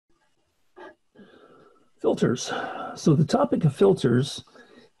Filters. So the topic of filters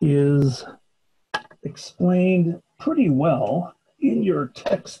is explained pretty well in your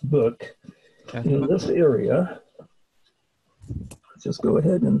textbook in this area. Let's just go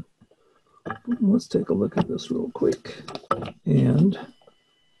ahead and let's take a look at this real quick. And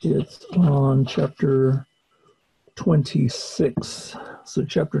it's on chapter 26. So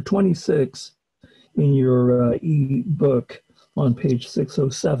chapter 26 in your e-book on page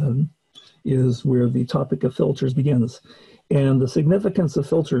 607 is where the topic of filters begins. And the significance of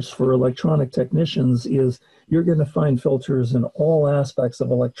filters for electronic technicians is you're going to find filters in all aspects of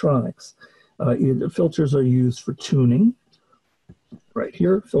electronics. Filters are used for tuning. Right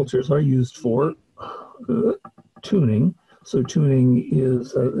here, filters are used for tuning. So tuning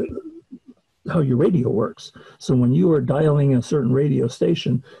is how your radio works. So when you are dialing a certain radio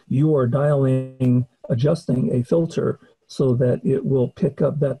station, you are adjusting a filter so that it will pick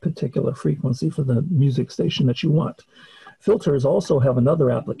up that particular frequency for the music station that you want. Filters also have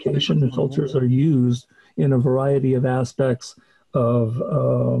another application, and filters are used in a variety of aspects of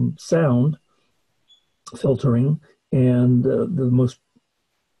sound filtering. And the most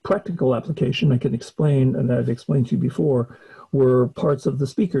practical application I can explain, and I've explained to you before, were parts of the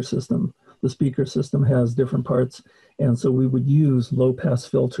speaker system. The speaker system has different parts, and so we would use low-pass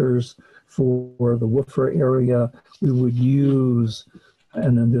filters for the woofer area. We would use,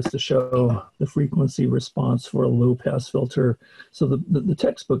 and then just to show the frequency response for a low-pass filter. So the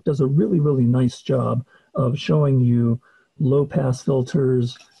textbook does a really, really nice job of showing you low-pass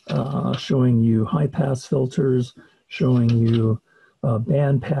filters, showing you high-pass filters, showing you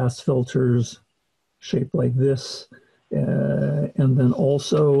band-pass filters shaped like this, and then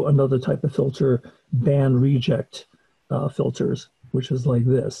also another type of filter, band reject filters, which is like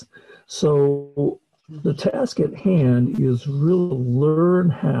this. So the task at hand is really learn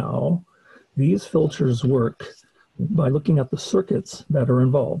how these filters work by looking at the circuits that are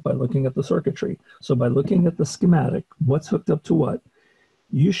involved, by looking at the circuitry. So by looking at the schematic, what's hooked up to what,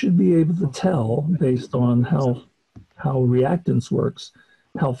 you should be able to tell based on how reactance works,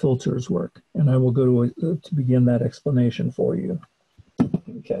 how filters work. And I will go to begin that explanation for you.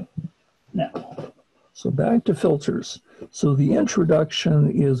 Okay, now, so back to filters. So the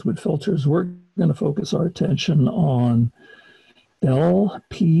introduction is with filters. We're going to focus our attention on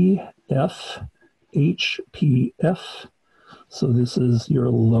LPF, HPF. So this is your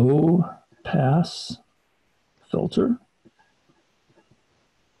low pass filter.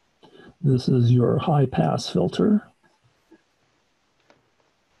 This is your high pass filter.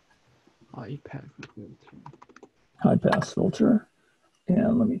 High pass filter.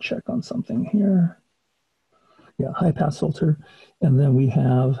 And let me check on something here. Yeah, high pass filter. And then we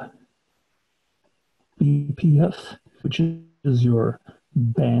have BPF, which is your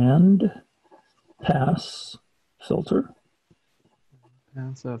band pass filter.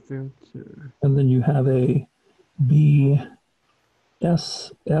 That's a filter. And then you have a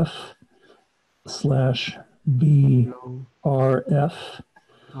BSF/BRF.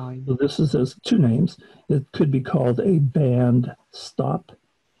 So this has two names. It could be called a band stop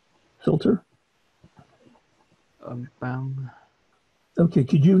filter. Band. Okay,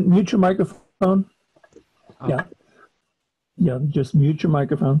 could you mute your microphone? Yeah. Yeah, just mute your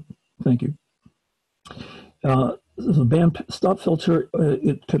microphone. Thank you. The band stop filter,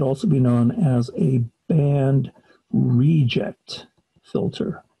 it could also be known as a band reject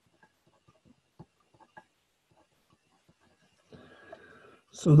filter.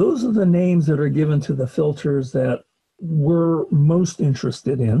 So those are the names that are given to the filters that we're most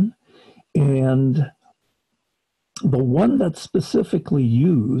interested in. And the one that's specifically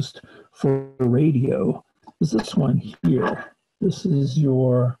used for radio is this one here. This is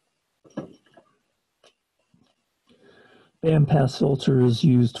your bandpass filter, is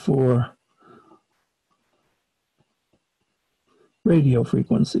used for radio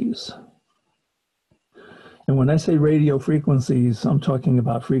frequencies. And when I say radio frequencies, I'm talking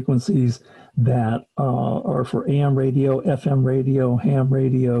about frequencies that are for AM radio, FM radio, ham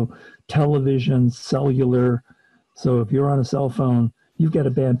radio, television, cellular. So if you're on a cell phone, you've got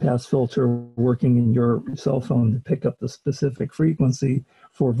a bandpass filter working in your cell phone to pick up the specific frequency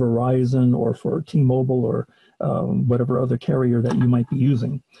for Verizon or for T-Mobile or whatever other carrier that you might be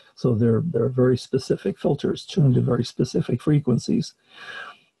using. So they're very specific filters tuned to very specific frequencies.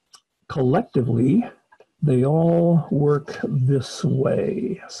 Collectively, they all work this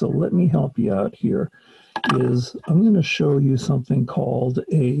way. So let me help you out here. I'm going to show you something called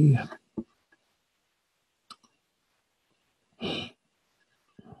a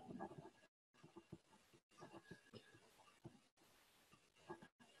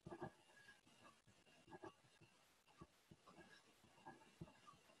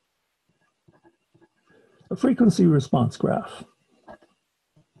a frequency response graph,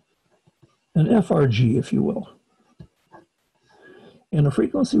 an FRG, if you will. And a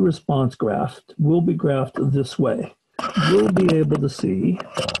frequency response graph will be graphed this way. You'll be able to see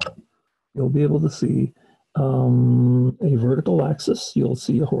a vertical axis. You'll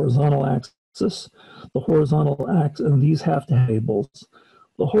see a horizontal axis. The horizontal axis, and these have to have labels.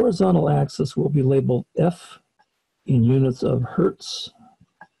 The horizontal axis will be labeled F in units of hertz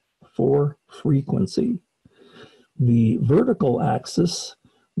for frequency. The vertical axis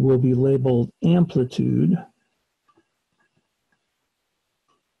will be labeled amplitude,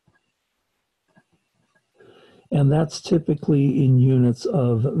 and that's typically in units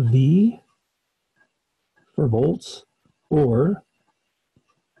of V for volts, or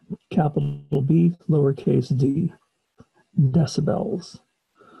capital B, lowercase d, decibels.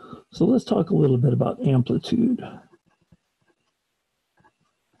 So let's talk a little bit about amplitude.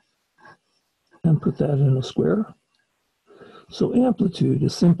 And put that in a square. So amplitude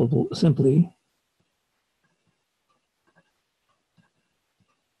is simply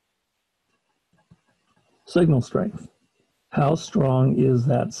signal strength. How strong is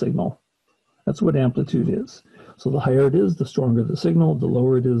that signal? That's what amplitude is. So the higher it is, the stronger the signal. The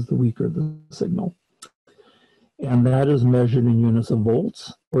lower it is, the weaker the signal. And that is measured in units of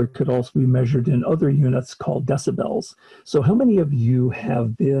volts, or it could also be measured in other units called decibels. So how many of you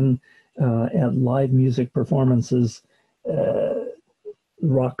have been at live music performances,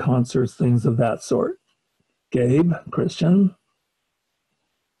 rock concerts, things of that sort? Gabe, Christian,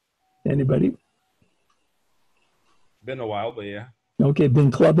 anybody? Been a while, but yeah. Okay, been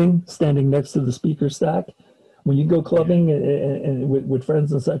clubbing, standing next to the speaker stack. When you go clubbing and with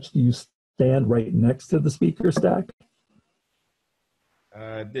friends and such, do you stand right next to the speaker stack?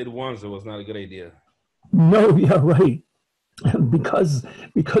 I did once. It was not a good idea. No, yeah, right. Because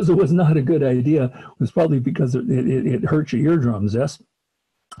it was not a good idea. It was probably because it hurt your eardrums, yes?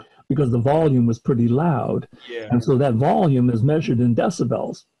 Because the volume was pretty loud. Yeah. And so that volume is measured in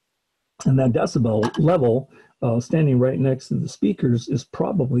decibels. And that decibel level, standing right next to the speakers, is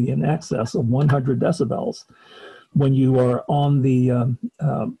probably in excess of 100 decibels. When you are on the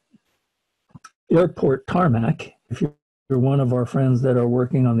airport tarmac, if you're one of our friends that are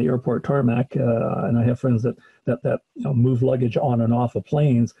working on the airport tarmac, and I have friends that move luggage on and off of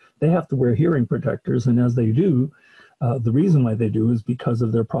planes, they have to wear hearing protectors. And as they do, the reason why they do is because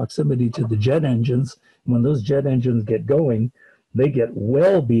of their proximity to the jet engines. When those jet engines get going, they get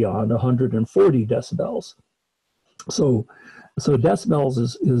well beyond 140 decibels. So decibels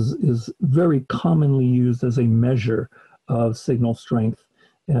is very commonly used as a measure of signal strength.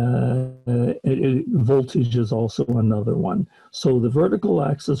 Voltage is also another one. So the vertical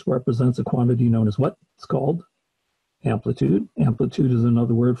axis represents a quantity known as what? It's called amplitude. Amplitude is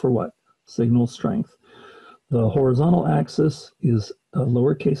another word for what? Signal strength. The horizontal axis is a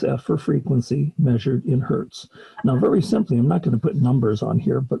lowercase f for frequency, measured in hertz. Now, very simply, I'm not going to put numbers on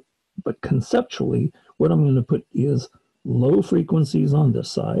here, but conceptually, what I'm going to put is low frequencies on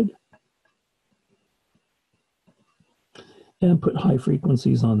this side and put high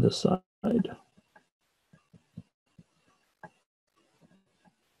frequencies on this side.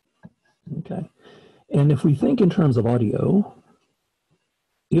 Okay. And if we think in terms of audio,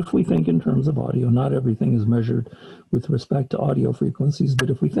 not everything is measured with respect to audio frequencies, but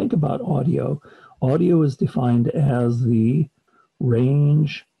if we think about audio, audio is defined as the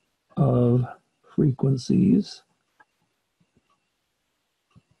range of frequencies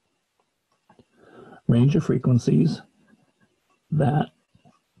that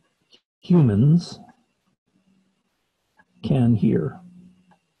humans can hear.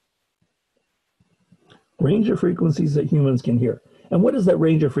 Range of frequencies that humans can hear. And what is that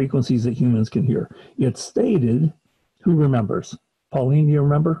range of frequencies that humans can hear? It's stated, who remembers? Pauline, do you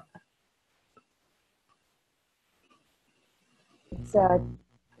remember? It's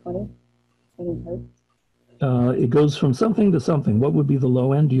 20 hertz. It goes from something to something. What would be the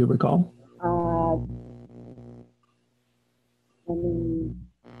low end? Do you recall? 20.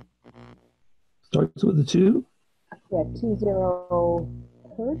 Starts with a 2? Yeah, 20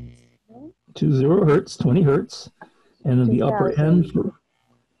 hertz. 20 hertz, 20 hertz. And then the upper end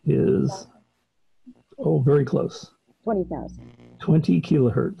is, very close. 20,000. 20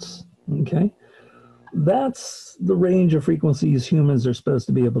 kilohertz. Okay. That's the range of frequencies humans are supposed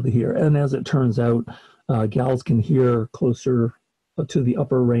to be able to hear. And as it turns out, gals can hear closer to the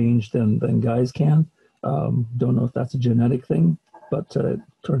upper range than guys can. Don't know if that's a genetic thing, but it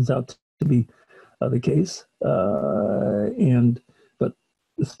turns out to be the case. But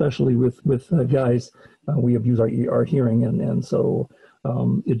especially with guys, we abuse our hearing, and so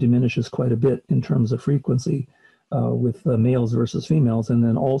it diminishes quite a bit in terms of frequency with males versus females. And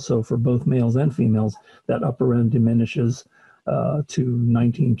then also for both males and females, that upper end diminishes to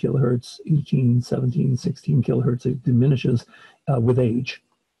 19 kilohertz, 18, 17, 16 kilohertz. It diminishes with age.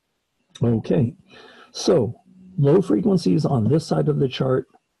 Okay, so low frequencies on this side of the chart,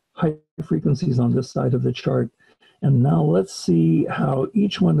 high frequencies on this side of the chart. And now let's see how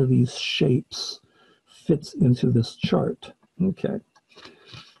each one of these shapes fits into this chart. Okay.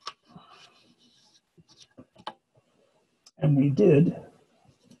 And we did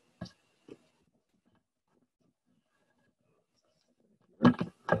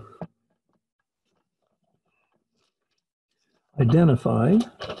identify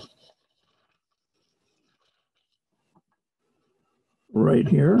right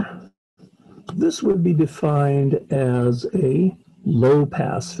here. This would be defined as a low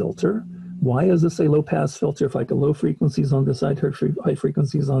pass filter. Why is this a low pass filter? If I get low frequencies on this side, high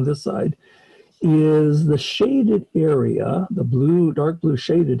frequencies on this side, is the shaded area, the blue, dark blue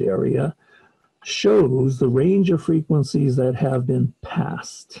shaded area, shows the range of frequencies that have been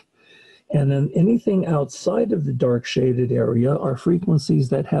passed. And then anything outside of the dark shaded area are frequencies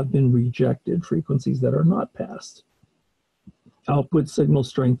that have been rejected, frequencies that are not passed. Output signal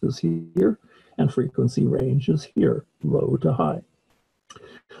strength is here, and frequency range is here, low to high.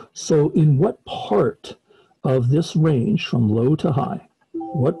 So in what part of this range from low to high,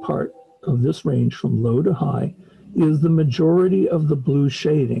 what part of this range from low to high is the majority of the blue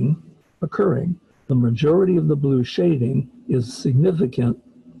shading occurring? The majority of the blue shading is significant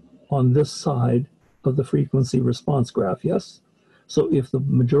on this side of the frequency response graph, yes? So if the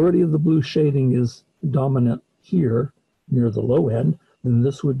majority of the blue shading is dominant here near the low end, then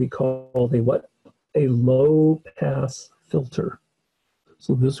this would be called a what? A low pass filter.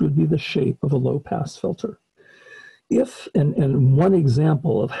 So this would be the shape of a low pass filter. If, and one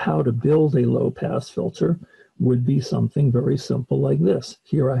example of how to build a low pass filter would be something very simple like this.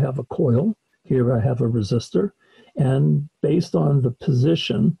 Here I have a coil, here I have a resistor, and based on the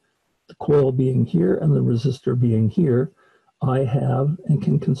position, the coil being here and the resistor being here, I have and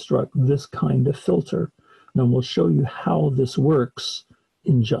can construct this kind of filter. Now we'll show you how this works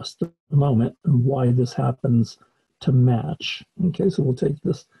in just a moment and why this happens to match. Okay, so we'll take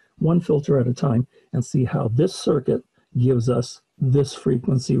this one filter at a time and see how this circuit gives us this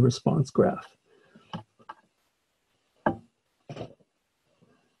frequency response graph.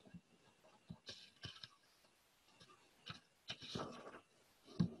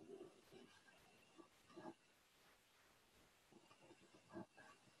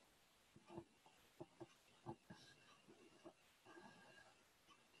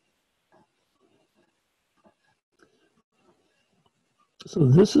 So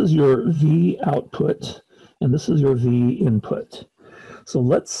this is your V output, and this is your V input. So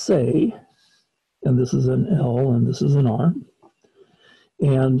let's say, and this is an L and this is an R,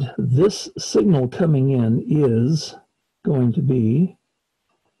 and this signal coming in is going to be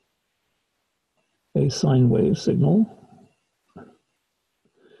a sine wave signal.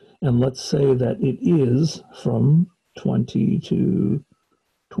 And let's say that it is from 20 to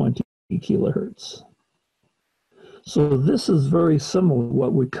 20 kilohertz. So this is very similar to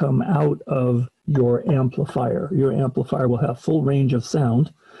what would come out of your amplifier. Your amplifier will have full range of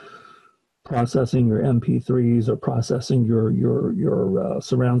sound, processing your MP3s or processing your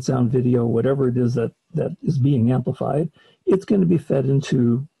surround sound video, whatever it is that is being amplified. It's going to be fed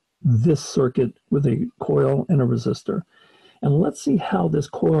into this circuit with a coil and a resistor. And let's see how this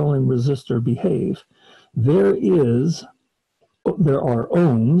coil and resistor behave. There are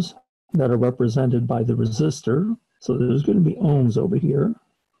ohms that are represented by the resistor. So there's going to be ohms over here.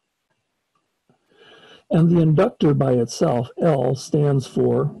 And the inductor by itself, L, stands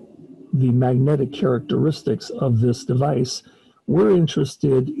for the magnetic characteristics of this device. We're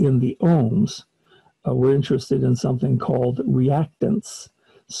interested in the ohms. We're interested in something called reactance.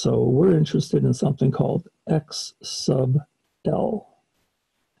 So we're interested in something called X sub L.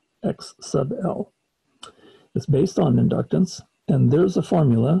 X sub L. It's based on inductance. And there's a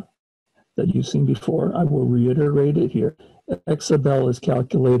formula that you've seen before. I will reiterate it here. X sub L is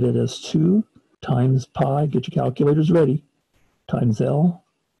calculated as 2 times pi, get your calculators ready, times L,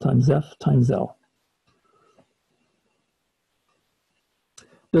 times F, times L.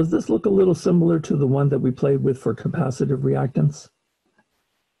 Does this look a little similar to the one that we played with for capacitive reactance?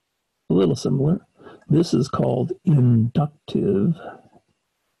 A little similar. This is called inductive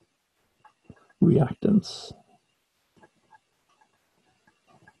reactance.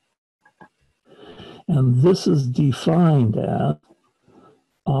 And this is defined as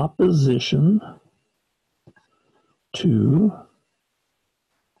opposition to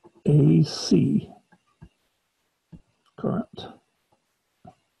AC current.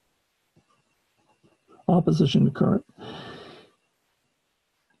 Opposition to current.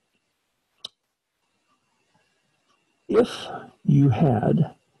 If you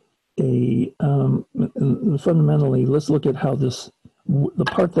had a, fundamentally, let's look at how this, the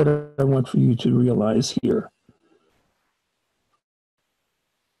part that I want for you to realize here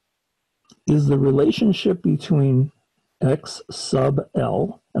is the relationship between X sub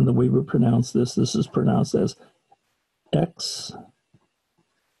L, and the way we pronounce this is pronounced as X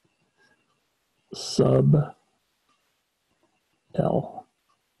sub L.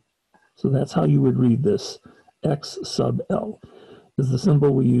 So that's how you would read this. X sub L is the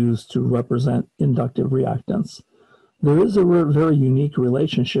symbol we use to represent inductive reactance. There is a very unique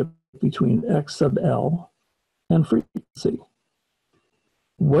relationship between X sub L and frequency.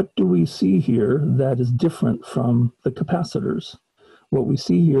 What do we see here that is different from the capacitors? What we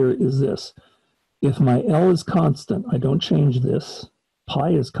see here is this. If my L is constant, I don't change this. Pi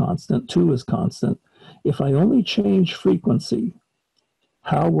is constant, 2 is constant. If I only change frequency,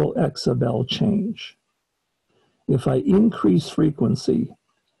 how will X sub L change? If I increase frequency,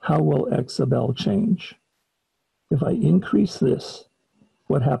 how will X sub L change? If I increase this,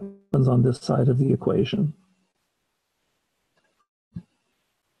 what happens on this side of the equation?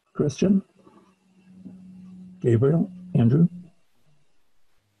 Christian? Gabriel? Andrew?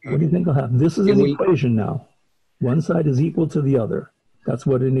 What do you think will happen? This is an equation now. One side is equal to the other. That's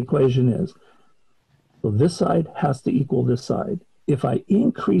what an equation is. So this side has to equal this side. If I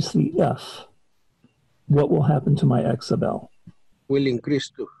increase the F, what will happen to my X sub L? Will increase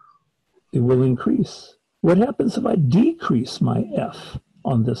too. It will increase. What happens if I decrease my F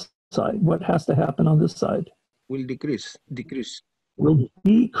on this side? What has to happen on this side? Will decrease. Will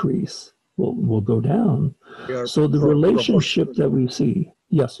decrease. Will go down. So the relationship that we see.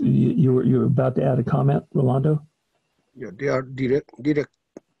 Yes, you were about to add a comment, Rolando? Yeah, they are direct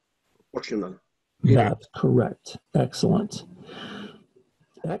proportional. That's correct. Excellent.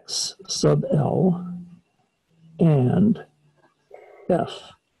 X sub L and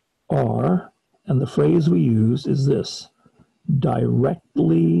F are, and the phrase we use is this,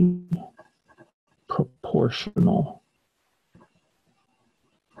 directly proportional.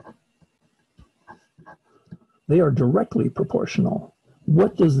 They are directly proportional.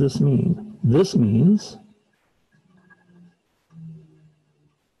 What does this mean? This means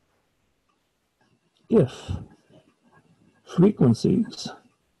if frequencies,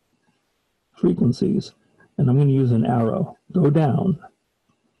 and I'm going to use an arrow, go down,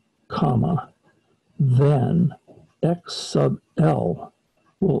 comma, then X sub L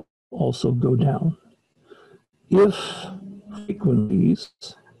will also go down. If frequencies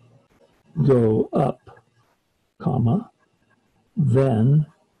go up, comma, then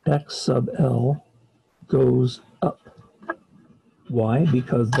X sub L goes up. Why?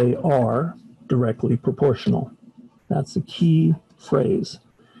 Because they are directly proportional. That's the key phrase.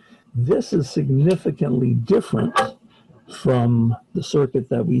 This is significantly different from the circuit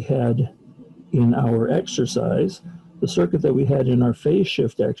that we had in our exercise. The circuit that we had in our phase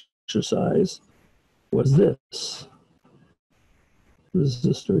shift exercise was this.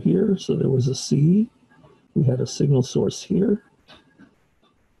 Resistor here, so there was a C. We had a signal source here.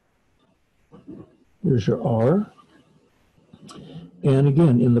 Here's your R. And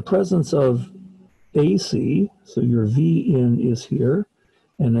again, in the presence of AC, so your V in is here,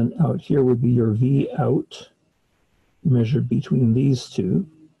 and then out here would be your V out, measured between these two.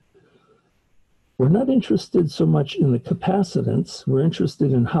 We're not interested so much in the capacitance, we're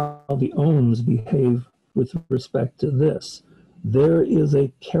interested in how the ohms behave with respect to this. There is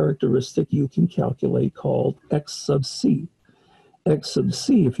a characteristic you can calculate called X sub C. X sub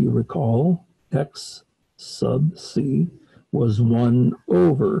C, if you recall, X sub C was 1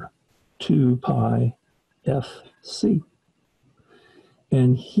 over 2 pi FC.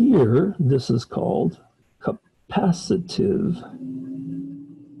 And here, this is called capacitive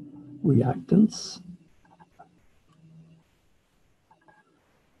reactance.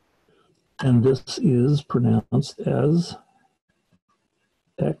 And this is pronounced as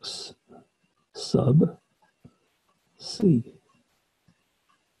X sub C.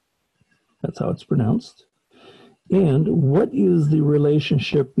 That's how it's pronounced. And what is the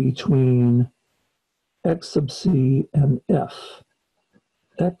relationship between X sub C and F?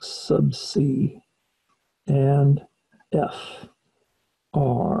 X sub C and F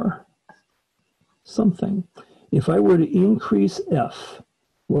are something. If I were to increase F,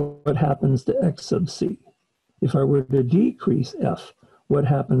 what happens to X sub C? If I were to decrease F, what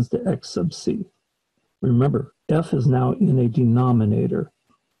happens to X sub C? Remember, F is now in a denominator.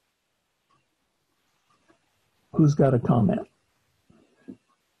 Who's got a comment?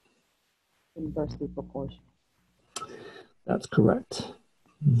 Inversely proportional. That's correct.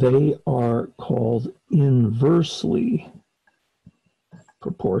 They are called inversely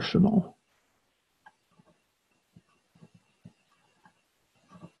proportional.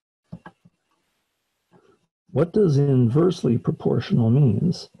 What does inversely proportional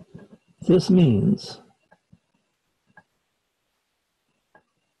means? This means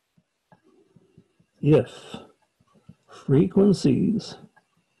if frequencies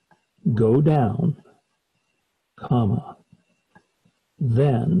go down, comma,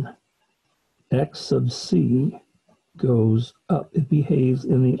 then x sub c goes up. It behaves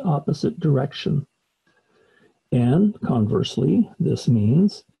in the opposite direction. And conversely, this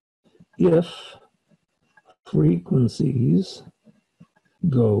means if frequencies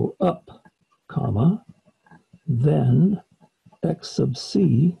go up, comma, then x sub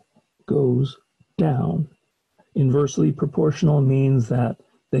c goes down. Inversely proportional means that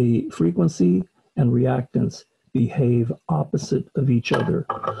the frequency and reactance behave opposite of each other.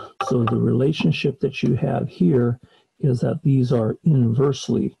 So the relationship that you have here is that these are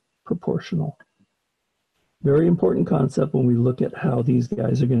inversely proportional. Very important concept when we look at how these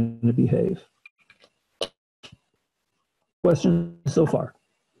guys are going to behave. Questions so far?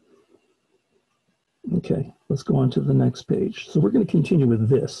 Okay, let's go on to the next page. So we're going to continue with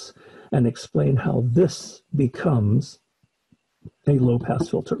this and explain how this becomes a low-pass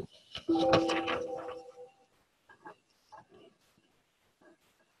filter.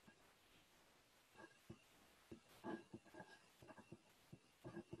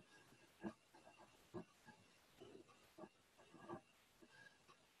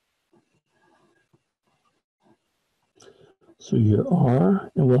 So your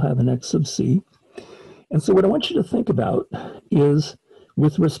R, and we'll have an X sub C. And so what I want you to think about is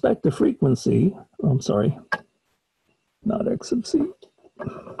with respect to frequency, I'm sorry, not X sub C.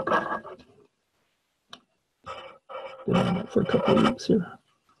 Been on that for a couple of weeks here.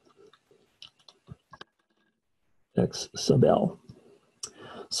 X sub L.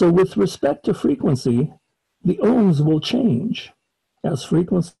 So with respect to frequency, the ohms will change. As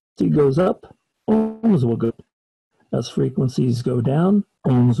frequency goes up, ohms will go up. As frequencies go down,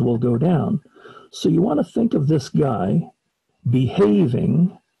 ohms will go down. So you want to think of this guy behaves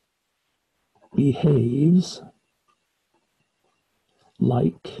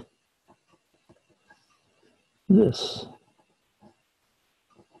like this.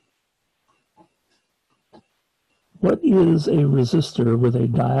 What is a resistor with a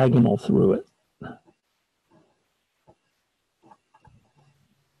diagonal through it?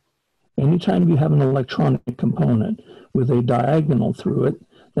 Anytime you have an electronic component with a diagonal through it,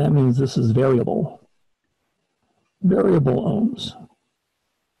 that means this is variable. Variable ohms.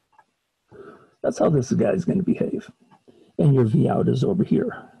 That's how this guy is going to behave. And your V out is over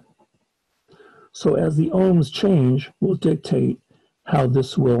here. So as the ohms change, will dictate how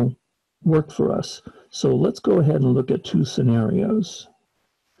this will work for us. So let's go ahead and look at two scenarios.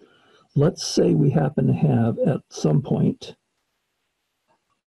 Let's say we happen to have at some point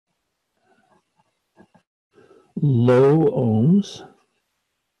low ohms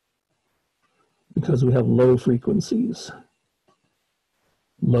because we have low frequencies.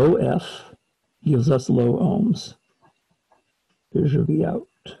 Low F gives us low ohms. Here's your V out.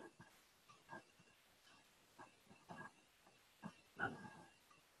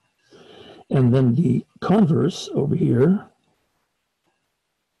 And then the converse over here,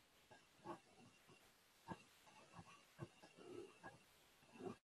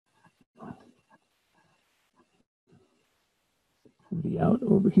 V out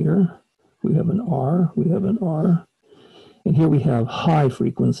over here, we have an R, and here we have high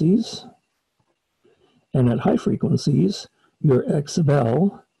frequencies. And at high frequencies, your X of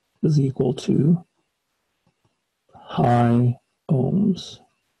L is equal to high ohms.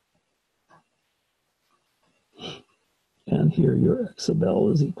 And here your X of L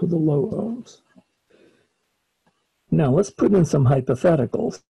is equal to low ohms. Now let's put in some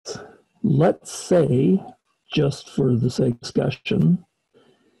hypotheticals. Let's say, just for the sake of discussion,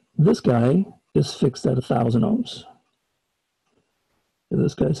 this guy is fixed at 1,000 ohms.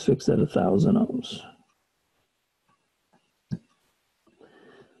 This guy's fixed at 1,000 ohms.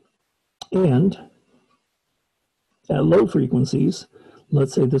 And at low frequencies,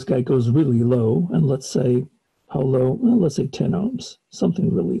 let's say this guy goes really low, and let's say how low? Well, let's say 10 ohms,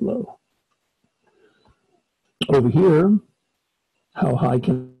 something really low. Over here, how high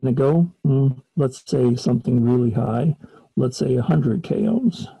can it go? Let's say something really high. Let's say 100 k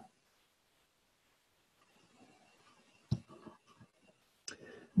ohms.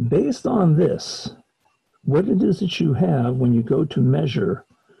 Based on this, what it is that you have when you go to measure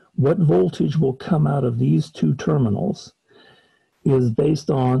what voltage will come out of these two terminals is based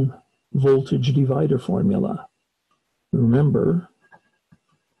on voltage divider formula. Remember,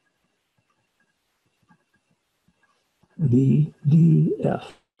 VDF,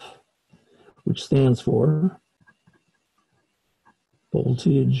 which stands for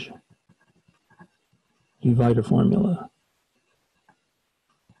voltage divider formula.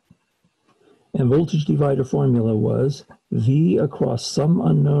 And voltage divider formula was V across some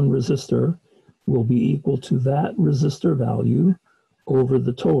unknown resistor will be equal to that resistor value over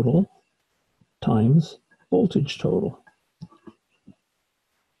the total times voltage total.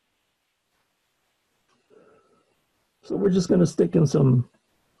 So we're just going to stick in some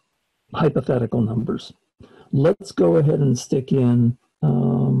hypothetical numbers. Let's go ahead and stick in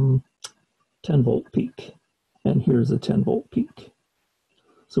 10 volt peak. And here's a 10 volt peak.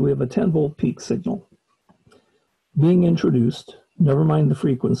 So we have a 10 volt peak signal being introduced. Never mind the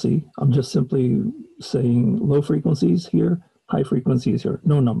frequency. I'm just simply saying low frequencies here, high frequencies here,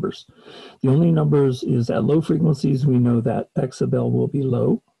 no numbers. The only numbers is at low frequencies, we know that X sub L will be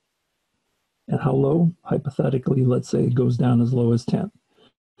low. And how low? Hypothetically, let's say it goes down as low as 10.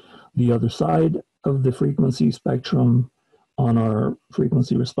 The other side of the frequency spectrum on our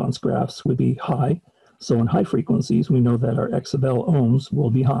frequency response graphs would be high. So in high frequencies, we know that our X sub L ohms will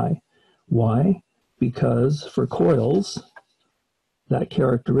be high. Why? Because for coils, that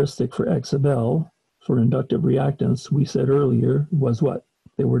characteristic for X sub L for inductive reactance, we said earlier, was what?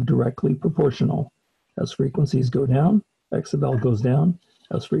 They were directly proportional. As frequencies go down, X sub L goes down.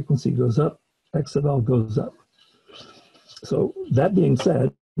 As frequency goes up, X sub L goes up. So that being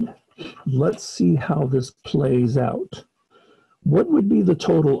said, let's see how this plays out. What would be the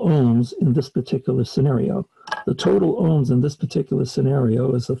total ohms in this particular scenario? The total ohms in this particular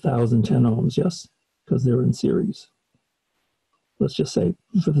scenario is 1,010 ohms, yes? Because they're in series. Let's just say,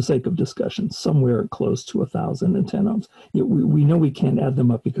 for the sake of discussion, somewhere close to 1,010 ohms. We know we can't add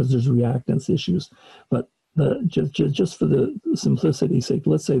them up because there's reactance issues, but just for the simplicity's sake,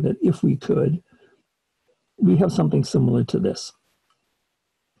 let's say that if we could, we have something similar to this.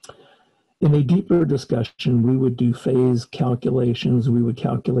 In a deeper discussion, we would do phase calculations. We would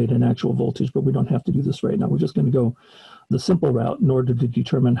calculate an actual voltage, but we don't have to do this right now. We're just going to go the simple route in order to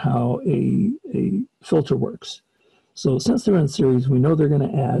determine how a filter works. So since they're in series, we know they're going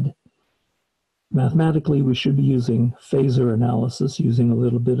to add. Mathematically, we should be using phasor analysis, using a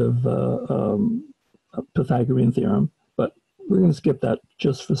little bit of Pythagorean theorem, but we're going to skip that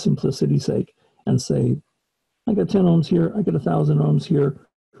just for simplicity's sake and say, I got 10 ohms here, I got 1,000 ohms here,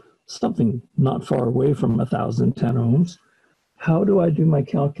 something not far away from 1,010 ohms. How do I do my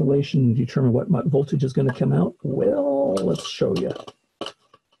calculation and determine what my voltage is going to come out? Well, let's show you.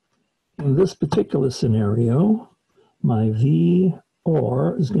 In this particular scenario, my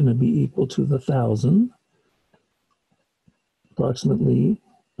VR is going to be equal to the 1,000, approximately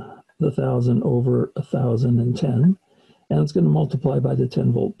the 1,000 over 1,010, and it's going to multiply by the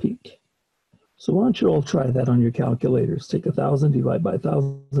 10 volt peak. So why don't you all try that on your calculators? Take 1,000, divide by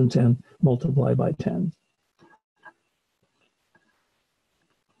 1,010, multiply by 10.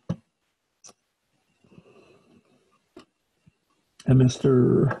 And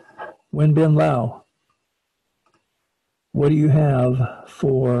Mr. Wenbin Lau, what do you have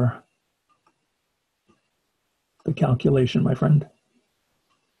for the calculation, my friend?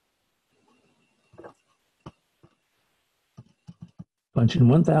 Punch in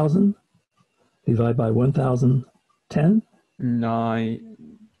 1,000, divide by 1,010. 9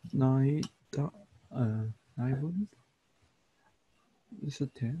 volts? Is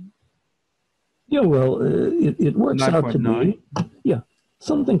it 10? Yeah, well, it works out to be, yeah,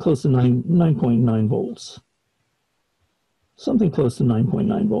 something close to 9.9 volts. Something close to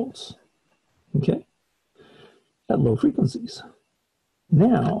 9.9 volts, okay, at low frequencies.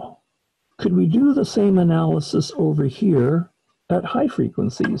 Now, could we do the same analysis over here at high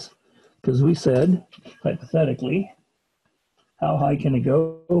frequencies? Because we said, hypothetically, how high can it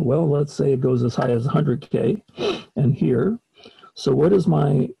go? Well, let's say it goes as high as 100K, and here. So what is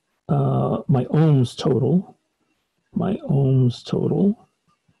my ohms total? My ohms total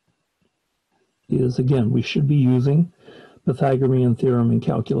is, again, we should be using Pythagorean theorem and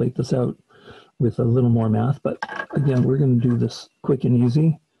calculate this out with a little more math. But again, we're going to do this quick and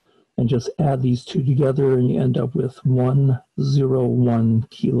easy and just add these two together, and you end up with 101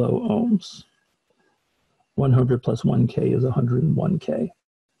 kilo ohms. 100 plus 1K is 101K.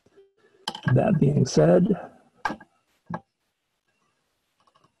 That being said,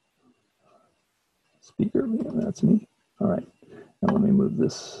 speaker, that's me. All right, now let me move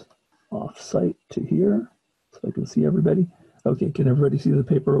this off-site to here so I can see everybody. Okay, can everybody see the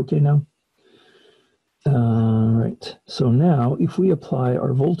paper okay now? All right, so now if we apply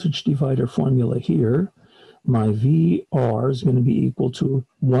our voltage divider formula here, my VR is going to be equal to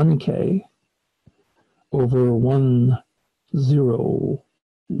 1K over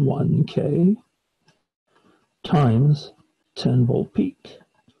 101K times 10 volt peak.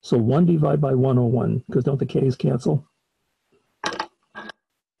 So 1 divided by 101, because don't the K's cancel? I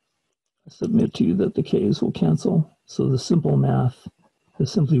submit to you that the K's will cancel. So the simple math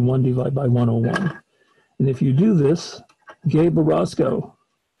is simply 1 divided by 101. And if you do this, Gabe Orozco,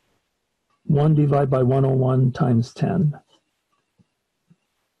 1 divided by 101 times 10.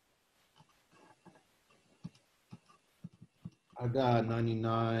 I got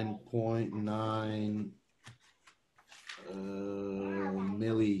 99.9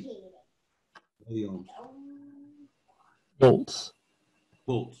 milliohms. Volts.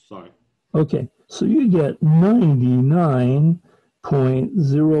 Volts, sorry. Okay, so you get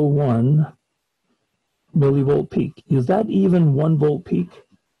 99.01 millivolt peak. Is that even 1 volt peak?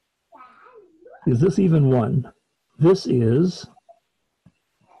 Is this even 1? This is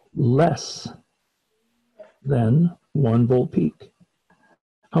less than 1 volt peak.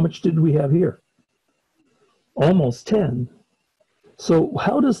 How much did we have here? Almost 10. So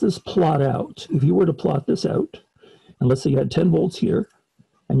how does this plot out? If you were to plot this out, and let's say you had 10 volts here,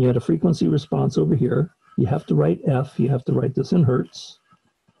 and you had a frequency response over here, you have to write F, you have to write this in hertz,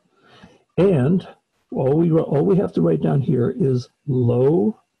 and all we have to write down here is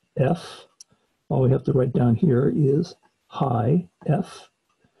low F. All we have to write down here is high F.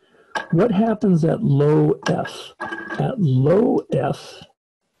 What happens at low F? At low F,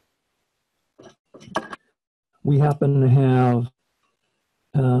 we happen to have,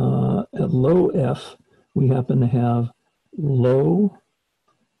 at low F, we happen to have low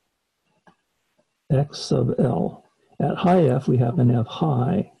X sub L. At high F, we happen to have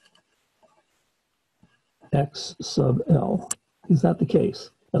high X sub L. Is that the case?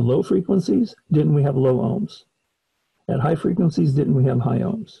 At low frequencies, didn't we have low ohms? At high frequencies, didn't we have high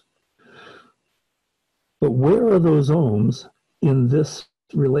ohms? But where are those ohms in this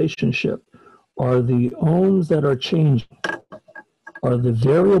relationship? Are the ohms that are changing, are the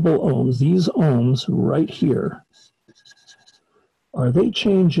variable ohms, these ohms right here, are they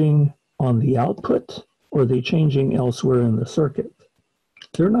changing on the output or are they changing elsewhere in the circuit?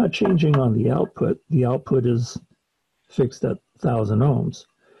 They're not changing on the output. The output is fixed at 1,000 ohms.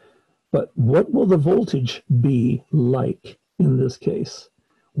 But what will the voltage be like in this case?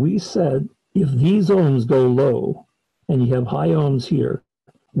 We said if these ohms go low and you have high ohms here,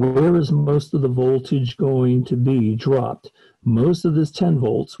 where is most of the voltage going to be dropped? Most of this 10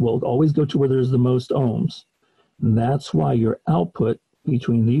 volts will always go to where there's the most ohms. And that's why your output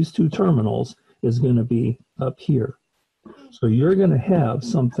between these two terminals is going to be up here. So you're going to have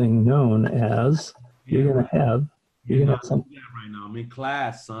something known as, you're going to have something. Right now, I'm in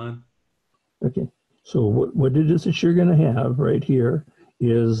class, son. Okay, so what it is that you're going to have right here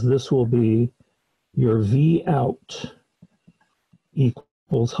is this will be your V out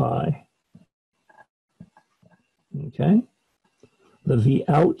equals high. Okay, the V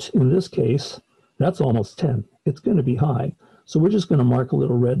out in this case, that's almost 10. It's going to be high. So we're just going to mark a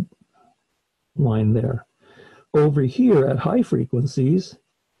little red line there. Over here at high frequencies,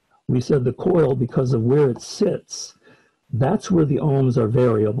 we said the coil, because of where it sits, that's where the ohms are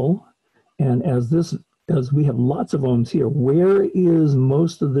variable. And as we have lots of ohms here, where is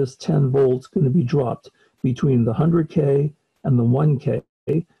most of this 10 volts going to be dropped between the 100K and the 1K?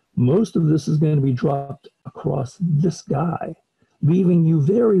 Most of this is going to be dropped across this guy, leaving you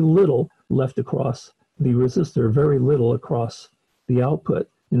very little left across the resistor, very little across the output.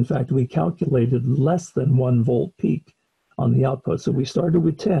 In fact, we calculated less than 1 volt peak on the output. So we started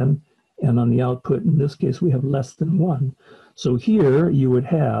with 10, and on the output, in this case, we have less than 1. So here you would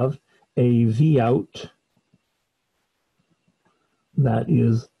have a V out that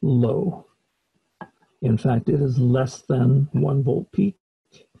is low. In fact, it is less than 1 volt peak.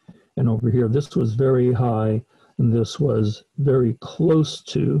 And over here, this was very high, and this was very close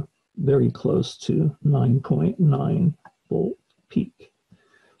to 9.9 volt peak.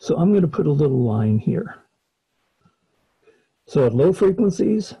 So I'm going to put a little line here. So at low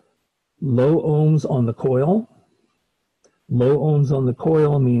frequencies, low ohms on the coil. Low ohms on the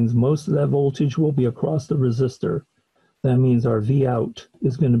coil means most of that voltage will be across the resistor. That means our V out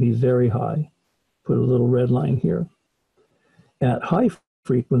is going to be very high. Put a little red line here. At high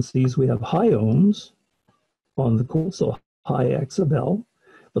frequencies, we have high ohms on the coil, so high X sub L.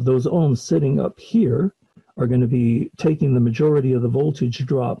 But those ohms sitting up here are going to be taking the majority of the voltage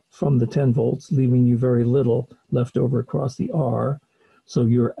drop from the 10 volts, leaving you very little left over across the R. So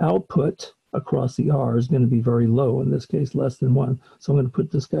your output across the R is going to be very low, in this case, less than 1. So I'm going to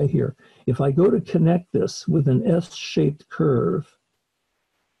put this guy here. If I go to connect this with an S-shaped curve,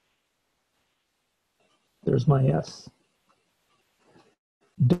 there's my S.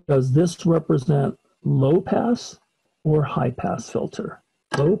 Does this represent low pass or high pass filter?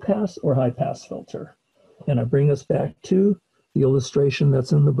 Low pass or high pass filter? And I bring us back to the illustration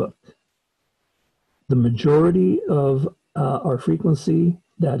that's in the book. The majority of our frequency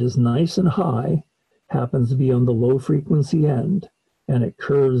that is nice and high happens to be on the low frequency end, and it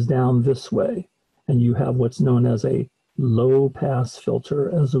curves down this way. And you have what's known as a low pass filter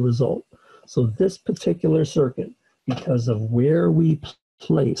as a result. So this particular circuit, because of where we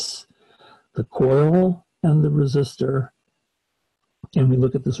place the coil and the resistor, and we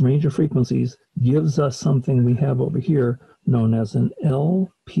look at this range of frequencies, gives us something we have over here known as an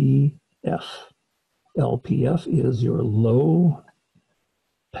LPF. LPF is your low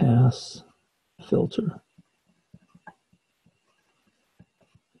pass filter.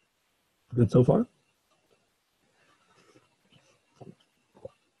 Good so far?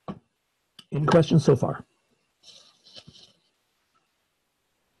 Any questions so far?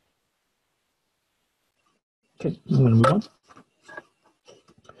 Okay, I'm going to move on.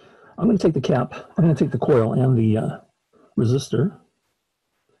 I'm going to take the cap, I'm going to take the coil and the resistor.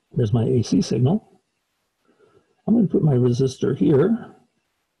 There's my AC signal. I'm going to put my resistor here,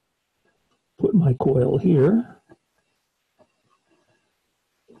 put my coil here.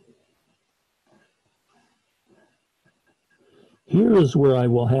 Here is where I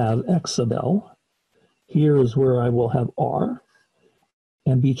will have X sub L. Here is where I will have R.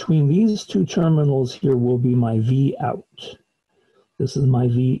 And between these two terminals here will be my V out. This is my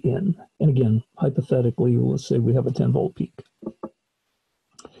V in. And again, hypothetically, let's say we have a 10 volt peak.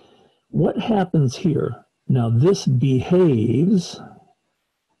 What happens here? Now this behaves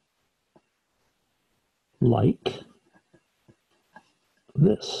like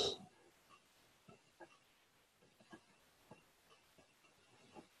this.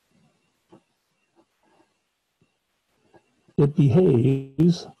 It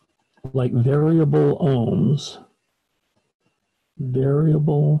behaves like variable ohms.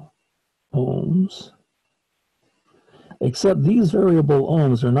 Variable ohms. Except these variable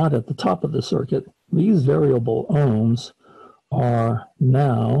ohms are not at the top of the circuit. These variable ohms are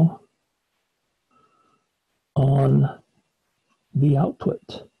now on the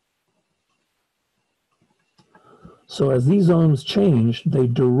output. So as these ohms change, they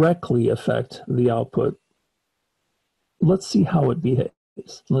directly affect the output. Let's see how it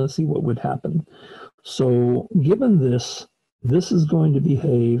behaves. Let's see what would happen. So given this, this is going to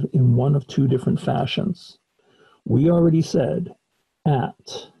behave in one of two different fashions. We already said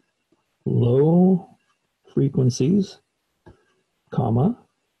at low frequencies, comma,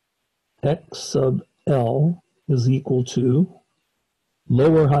 X sub L is equal to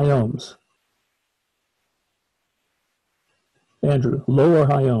low or high ohms. Andrew, low or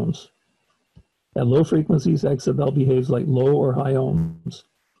high ohms? At low frequencies, X sub L behaves like low or high ohms.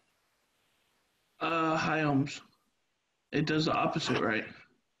 High ohms. It does the opposite, right?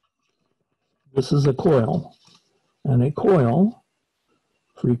 This is a coil. And a coil,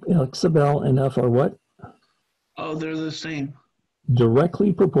 X sub L and F are what? Oh, they're the same.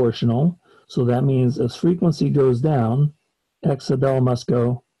 Directly proportional. So that means as frequency goes down, X sub L must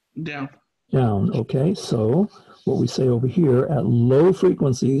go down. Down, okay? So what we say over here, at low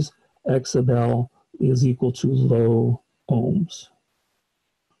frequencies, X sub L is equal to low ohms.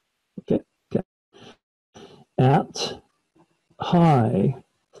 Okay, okay. At high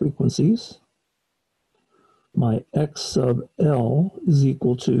frequencies, my X sub L is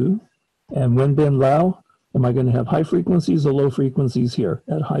equal to, and when bin lao, am I going to have high frequencies or low frequencies here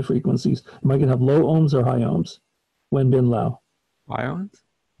at high frequencies? Am I going to have low ohms or high ohms? When bin lao? High ohms?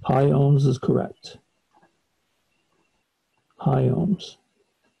 High ohms is correct. High ohms.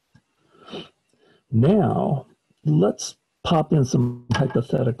 Now, let's pop in some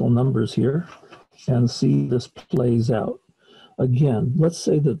hypothetical numbers here and see this plays out. Again, let's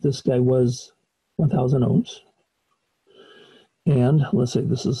say that this guy was 1,000 ohms. And let's say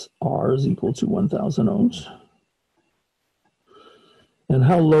this is R is equal to 1,000 ohms. And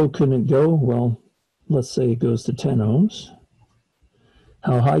how low can it go? Well, let's say it goes to 10 ohms.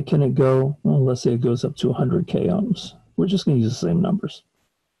 How high can it go? Well, let's say it goes up to 100 k ohms. We're just going to use the same numbers.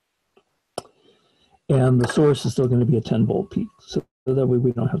 And the source is still going to be a 10 volt peak. So that way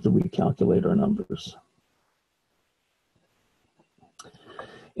we don't have to recalculate our numbers.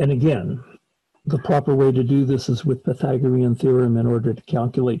 And again, The proper way to do this is with Pythagorean theorem in order to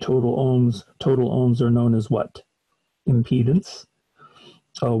calculate total ohms. Total ohms are known as what? Impedance.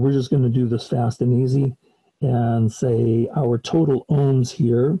 We're just going to do this fast and easy and say our total ohms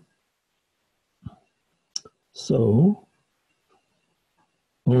here. So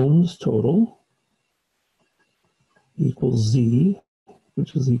ohms total equals Z,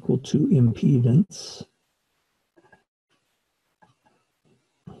 which is equal to impedance.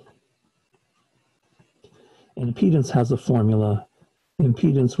 And impedance has a formula.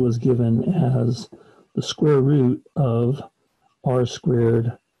 Impedance was given as the square root of R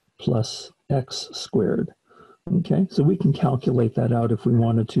squared plus X squared. Okay, so we can calculate that out if we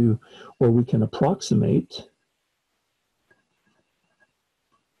wanted to, or we can approximate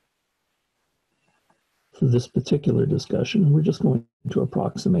for this particular discussion. We're just going to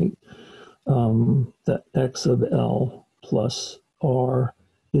approximate that X of L plus R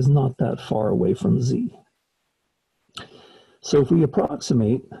is not that far away from Z. So if we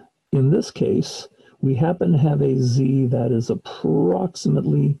approximate, in this case, we happen to have a Z that is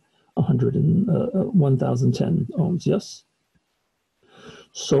approximately 1010 ohms, yes?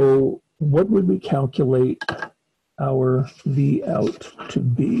 So what would we calculate our V out to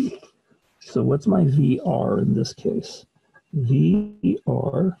be? So what's my VR in this case?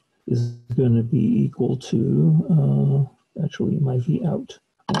 VR is going to be equal to, actually my V out.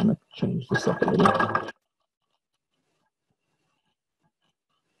 I'm going to change this up a little.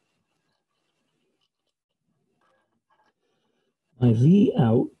 My V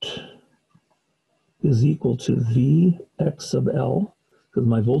out is equal to Vx sub L, because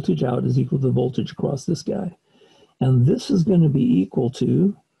my voltage out is equal to the voltage across this guy. And this is going to be equal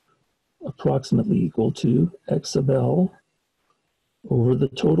to, approximately equal to, X sub L over the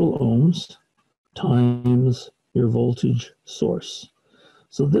total ohms times your voltage source.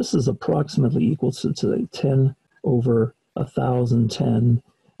 So this is approximately equal to 10 over 1010.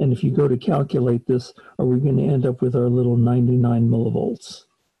 And if you go to calculate this, are we going to end up with our little 99 millivolts?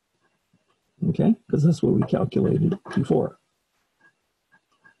 Okay, because that's what we calculated before.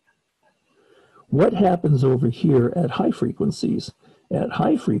 What happens over here at high frequencies? At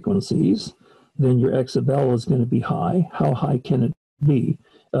high frequencies, then your X of L is going to be high. How high can it be?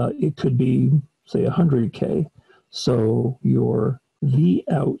 It could be, say, 100K. So your V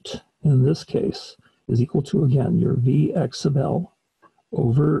out, in this case, is equal to, again, your Vx sub L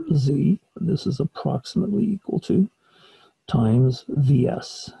over Z, this is approximately equal to, times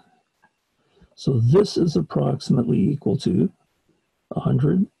Vs. So this is approximately equal to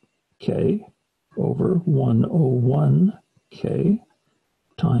 100K over 101K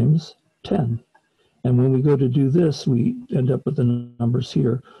times 10. And when we go to do this, we end up with the numbers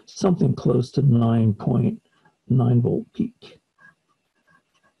here, something close to 9.9 volt peak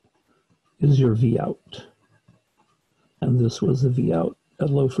is your V out. And this was the V out at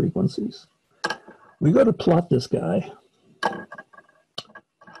low frequencies. We go to plot this guy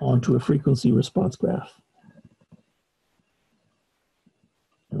onto a frequency response graph.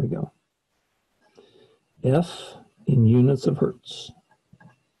 There we go. F in units of hertz.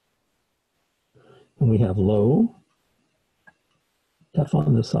 And we have low F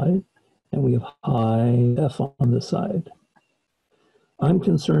on this side, and we have high F on this side. I'm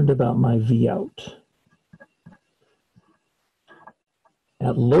concerned about my V out.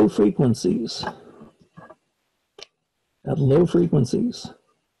 At low frequencies,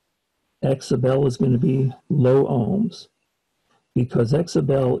 X sub L is going to be low ohms because X sub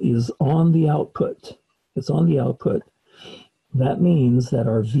L is on the output. It's on the output. That means that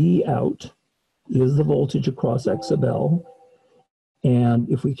our V out is the voltage across X sub L. And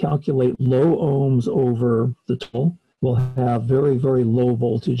if we calculate low ohms over the total, we'll have very, very low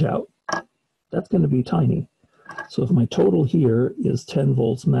voltage out. That's going to be tiny. So if my total here is 10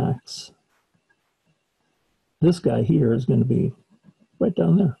 volts max, this guy here is going to be right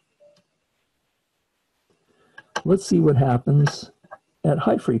down there. Let's see what happens at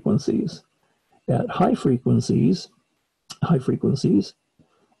high frequencies. At high frequencies,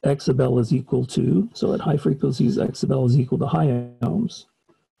 X sub L is equal to, so at high frequencies, X sub L is equal to high ohms.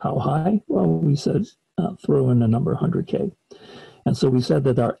 How high? Well, we said throw in a number 100K. And so we said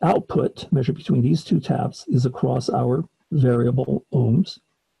that our output measured between these two taps is across our variable ohms.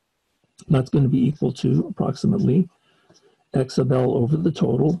 That's going to be equal to approximately X sub L over the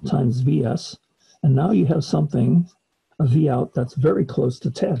total times Vs. And now you have something, a V out, that's very close to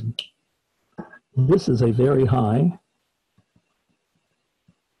 10. This is a very high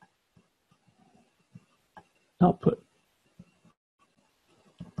output.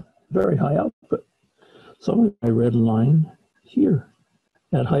 Very high output. So I'm going to red line here.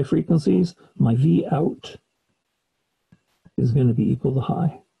 At high frequencies, my V out is going to be equal to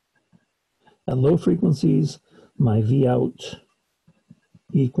high. At low frequencies, my V out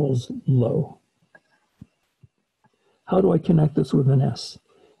equals low. How do I connect this with an S?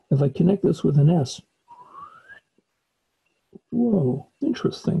 If I connect this with an S, whoa,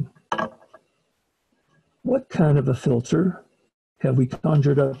 interesting. What kind of a filter have we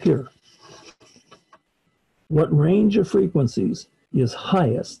conjured up here? What range of frequencies is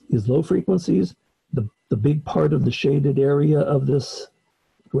highest? Is low frequencies the big part of the shaded area of this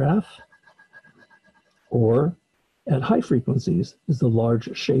graph? Or at high frequencies is the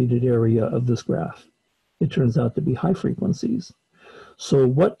large shaded area of this graph? It turns out to be high frequencies. So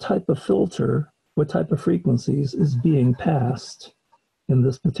what type of filter, what type of frequencies is being passed in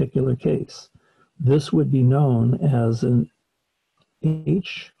this particular case? This would be known as an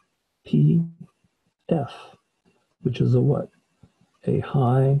HPF, which is a what? A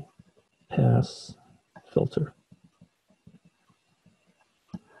high pass filter.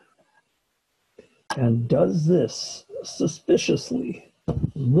 And does this suspiciously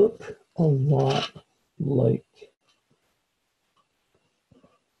look a lot like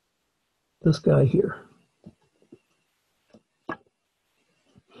this guy here?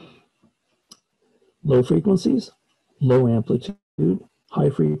 Low frequencies, low amplitude, high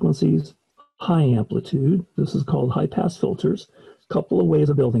frequencies, high amplitude. This is called high pass filters. A couple of ways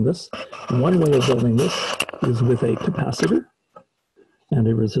of building this. One way of building this is with a capacitor and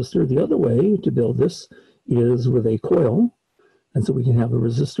a resistor. The other way to build this is with a coil. And so we can have a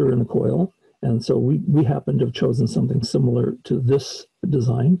resistor and a coil. And so we happen to have chosen something similar to this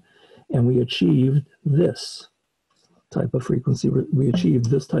design. And we achieved this type of frequency. We achieved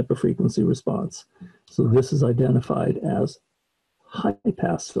this type of frequency response. So this is identified as high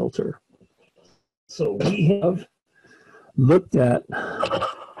pass filter. So we have looked at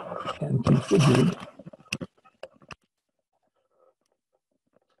and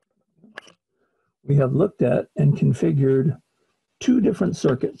configured two different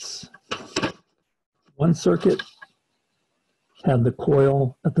circuits. One circuit had the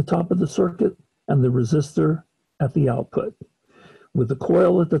coil at the top of the circuit and the resistor at the output. With the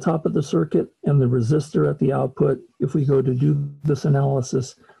coil at the top of the circuit and the resistor at the output, if we go to do this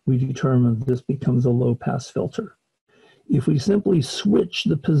analysis, we determine this becomes a low pass filter. If we simply switch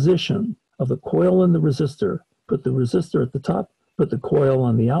the position of the coil and the resistor, put the resistor at the top, put the coil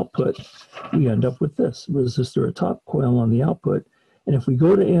on the output, we end up with this: resistor at top, coil on the output. And if we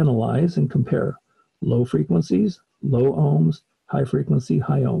go to analyze and compare low frequencies, low ohms, high frequency,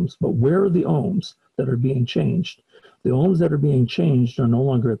 high ohms, but where are the ohms that are being changed? The ohms that are being changed are no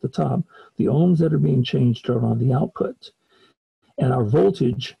longer at the top. The ohms that are being changed are on the output. And our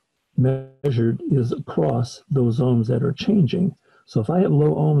voltage measured is across those ohms that are changing. So if I have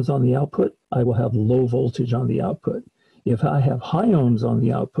low ohms on the output, I will have low voltage on the output. If I have high ohms on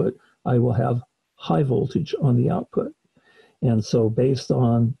the output, I will have high voltage on the output. And so based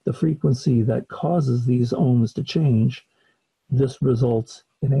on the frequency that causes these ohms to change, this results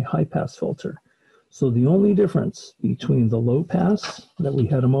in a high pass filter. So the only difference between the low pass that we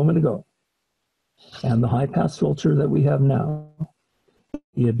had a moment ago and the high pass filter that we have now,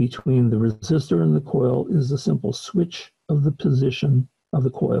 between the resistor and the coil, is a simple switch of the position of the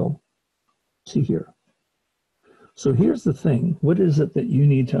coil to here. So here's the thing. What is it that you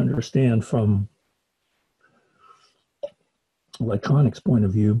need to understand from electronics point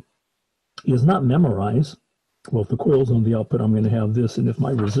of view is not memorize, well, if the coil's on the output, I'm going to have this, and if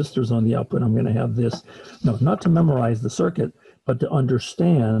my resistor's on the output, I'm going to have this. No, not to memorize the circuit, but to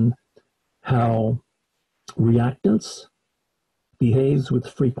understand how reactance behaves with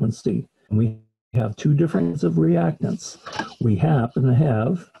frequency. And we have two different kinds of reactance. We happen to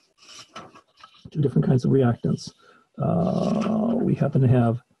have two different kinds of reactance. We happen to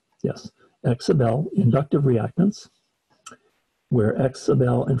have, yes, X sub L, inductive reactance, where X sub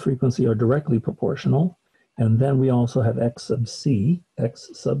L and frequency are directly proportional. And then we also have X sub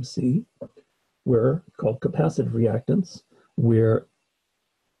C, where called capacitive reactance, where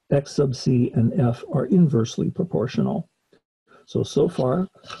X sub C and F are inversely proportional. So far,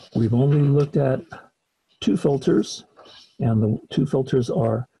 we've only looked at two filters, and the two filters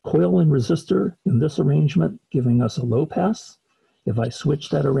are coil and resistor in this arrangement, giving us a low pass. If I switch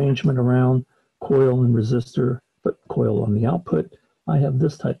that arrangement around, coil and resistor, but coil on the output, I have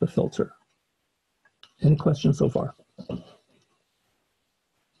this type of filter. Any questions so far?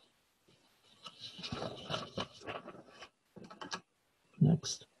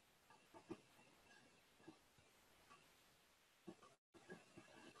 Next.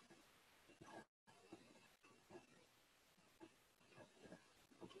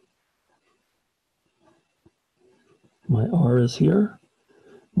 My R is here.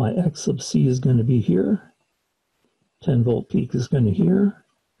 My X sub C is going to be here. 10 volt peak is going to here.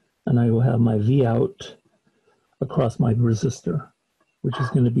 And I will have my V out across my resistor, which is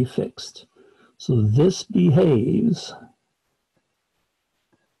going to be fixed. So this behaves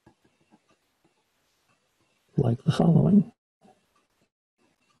like the following.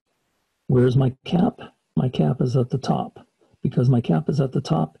 Where's my cap? My cap is at the top. Because my cap is at the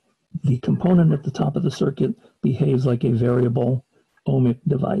top, the component at the top of the circuit behaves like a variable ohmic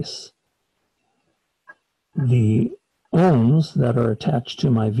device. The ohms that are attached to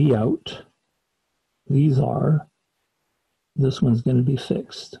my V out, this one's going to be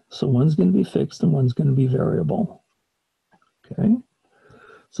fixed. So one's going to be fixed and one's going to be variable. Okay.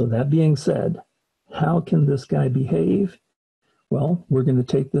 So that being said, how can this guy behave? Well, we're going to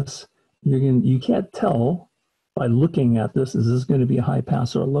take this. You can't tell by looking at this, is this going to be a high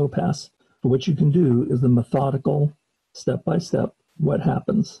pass or a low pass? But what you can do is the methodical, step by step, what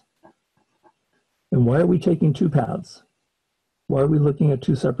happens. And why are we taking two paths? Why are we looking at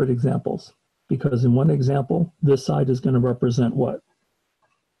two separate examples? Because in one example, this side is going to represent what?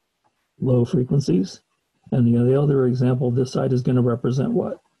 Low frequencies. And in the other example, this side is going to represent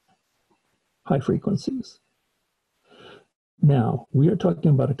what? High frequencies. Now, we are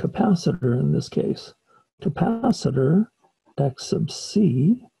talking about a capacitor in this case. Capacitor, X sub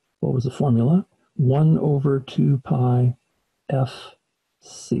C, what was the formula? 1 over 2 pi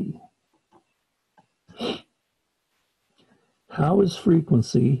FC. How is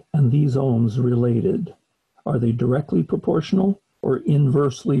frequency and these ohms related? Are they directly proportional or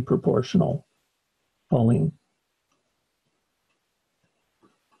inversely proportional? Pauline?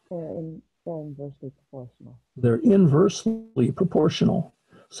 They're inversely proportional. They're inversely proportional.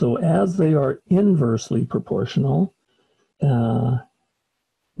 So as they are inversely proportional,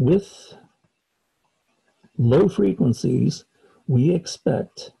 with low frequencies, we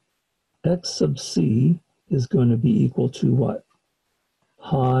expect X sub C is going to be equal to what?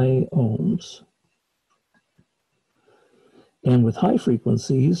 High ohms. And with high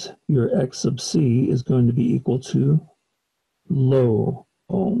frequencies, your X sub C is going to be equal to low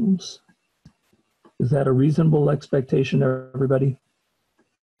ohms. Is that a reasonable expectation, everybody?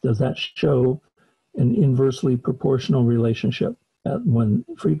 Does that show an inversely proportional relationship? When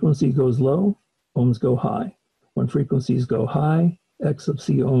frequency goes low, ohms go high. When frequencies go high, X sub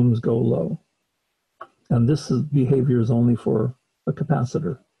C ohms go low. And this behavior is only for a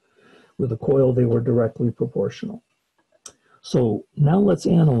capacitor. With a coil, they were directly proportional. So now let's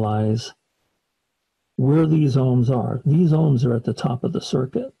analyze where these ohms are. These ohms are at the top of the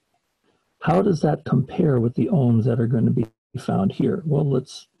circuit. How does that compare with the ohms that are going to be found here? Well,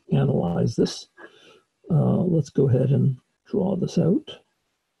 let's analyze this. Let's go ahead and draw this out.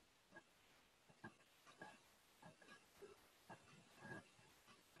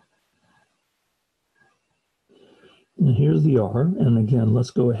 And here's the R. And again, let's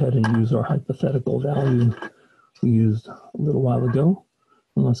go ahead and use our hypothetical value we used a little while ago.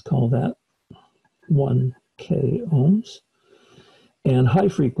 And let's call that 1K ohms. And high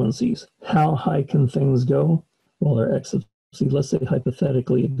frequencies. How high can things go? Well, they're X sub C. Let's say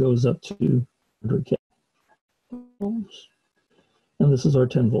hypothetically it goes up to 100K ohms. And this is our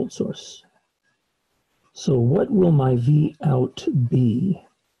 10 volt source. So what will my V out be?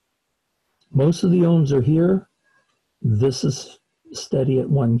 Most of the ohms are here. This is steady at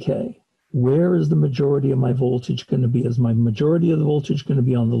 1K. Where is the majority of my voltage going to be? Is my majority of the voltage going to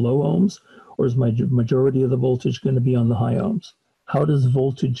be on the low ohms, or is my majority of the voltage going to be on the high ohms? How does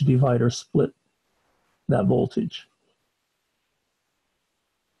voltage divider split that voltage?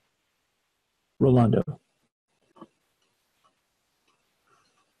 Rolando.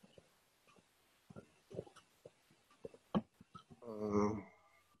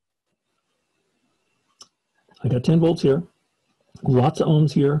 I got 10 volts here, lots of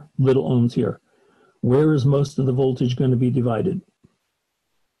ohms here, little ohms here. Where is most of the voltage going to be divided?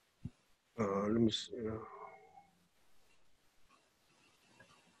 Let me see.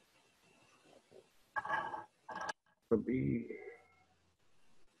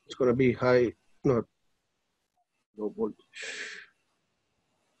 It's gonna be high, not low voltage.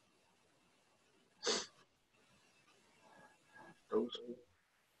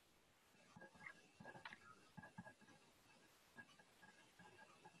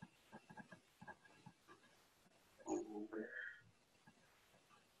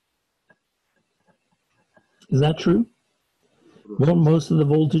 Is that true? Won't most of the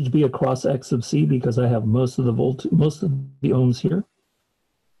voltage be across X sub C because I have most of the ohms here?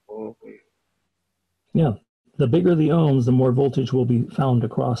 Okay. Yeah, the bigger the ohms, the more voltage will be found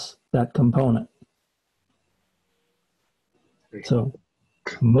across that component. So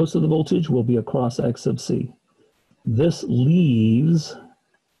most of the voltage will be across X sub C. This leaves,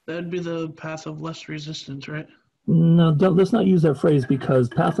 That'd be the path of less resistance, right? no, let's not use that phrase because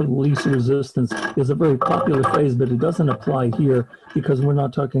path of least resistance is a very popular phrase, but it doesn't apply here because we're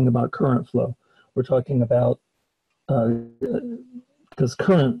not talking about current flow. We're talking about, because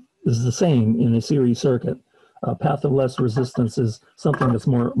current is the same in a series circuit. Path of less resistance is something that's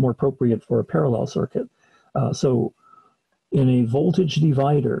more appropriate for a parallel circuit. So in a voltage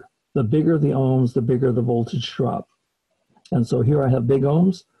divider, the bigger the ohms, the bigger the voltage drop. And so here I have big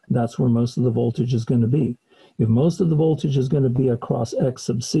ohms, that's where most of the voltage is going to be. If most of the voltage is going to be across X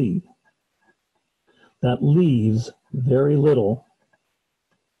sub C, that leaves very little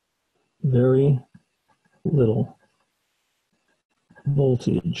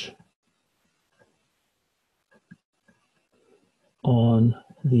voltage on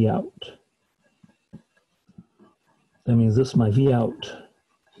the out. That means this, my V out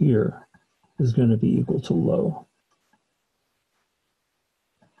here, is going to be equal to low.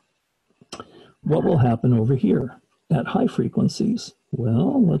 What will happen over here at high frequencies?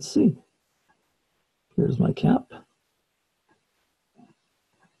 Well, let's see. Here's my cap.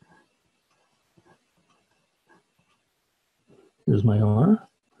 Here's my R.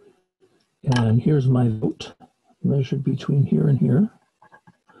 And here's my vote measured between here and here.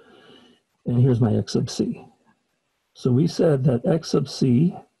 And here's my X sub C. So we said that X sub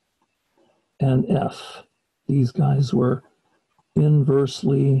C and F, these guys were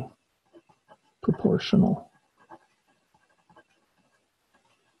inversely proportional.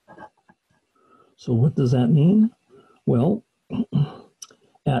 So what does that mean? Well,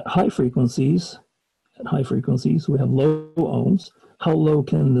 at high frequencies, we have low ohms. How low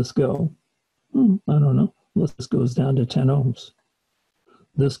can this go? I don't know. This goes down to 10 ohms.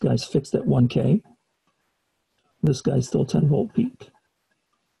 This guy's fixed at 1K. This guy's still 10 volt peak.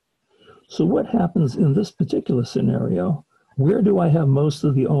 So what happens in this particular scenario? Where do I have most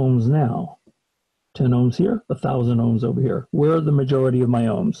of the ohms now? 10 ohms here, 1,000 ohms over here. Where are the majority of my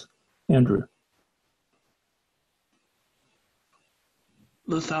ohms? Andrew?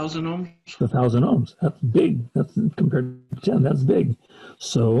 The 1,000 ohms? The 1,000 ohms. That's big. That's compared to 10, that's big.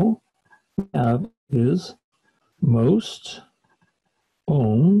 So what we have is most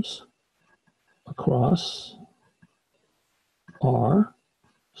ohms across R,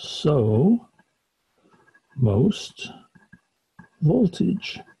 so most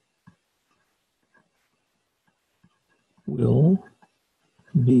voltage will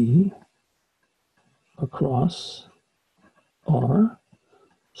be across R,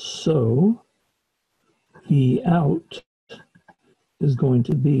 so V out is going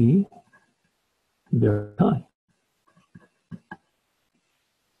to be very high.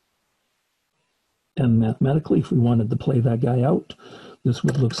 And mathematically, if we wanted to play that guy out, this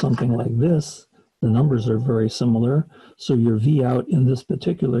would look something like this. The numbers are very similar. So your V out in this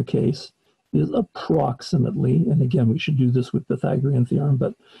particular case is approximately, and again, we should do this with Pythagorean theorem,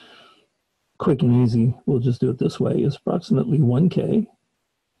 but quick and easy, we'll just do it this way, is approximately 1K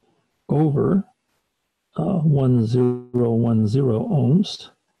over 1010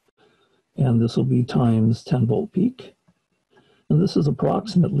 ohms. And this will be times 10 volt peak. And this is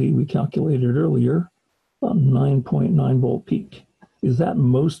approximately, we calculated earlier, 9.9 volt peak. Is that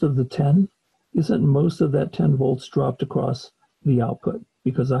most of the 10? Isn't most of that 10 volts dropped across the output?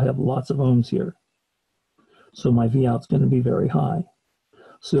 Because I have lots of ohms here. So my V out's going to be very high.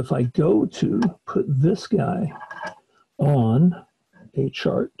 So if I go to put this guy on a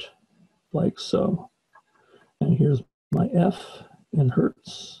chart like so, and here's my F in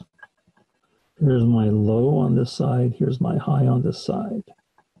hertz, here's my low on this side, here's my high on this side,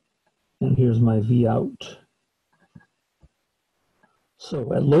 and here's my V out.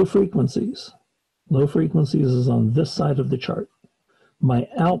 So at low frequencies is on this side of the chart. My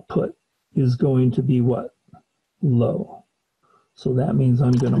output is going to be what? Low. So that means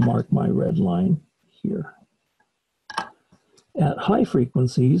I'm going to mark my red line here. At high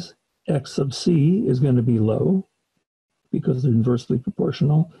frequencies, X sub C is going to be low because they're inversely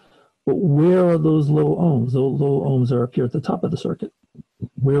proportional. But where are those low ohms? Those low ohms are up here at the top of the circuit.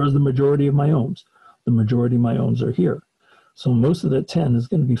 Where is the majority of my ohms? The majority of my ohms are here. So most of that 10 is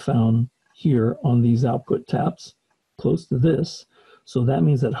going to be found here on these output taps, close to this. So that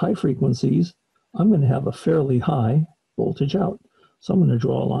means at high frequencies, I'm going to have a fairly high voltage out. So I'm going to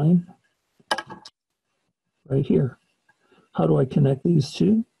draw a line right here. How do I connect these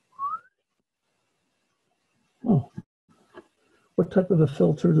two? Oh, what type of a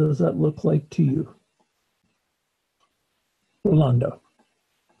filter does that look like to you? Rolando.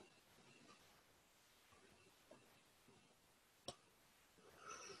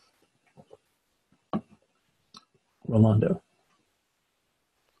 Rolando.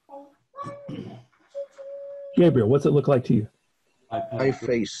 Gabriel, what's it look like to you? High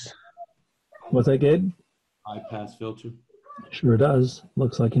face. What's that, Gabe? High pass filter. Sure does.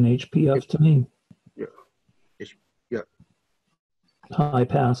 Looks like an HPF to me. Yeah. Yeah. High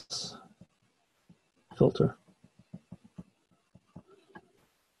pass filter.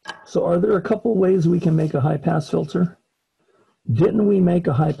 So are there a couple ways we can make a high pass filter? Didn't we make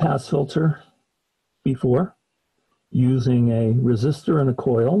a high pass filter before using a resistor and a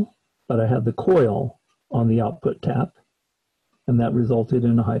coil, but I had the coil on the output tap, and that resulted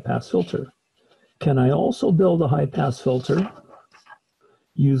in a high pass filter. Can I also build a high pass filter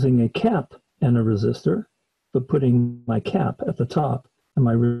using a cap and a resistor, but putting my cap at the top and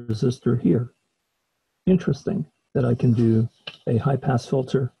my resistor here? Interesting that I can do a high pass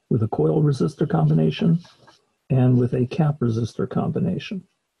filter with a coil resistor combination and with a cap resistor combination.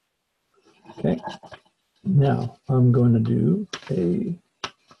 Okay, now I'm going to do a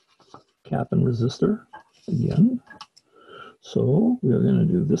cap and resistor again. So we're going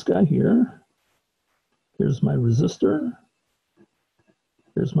to do this guy here. Here's my resistor.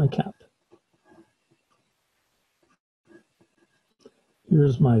 Here's my cap.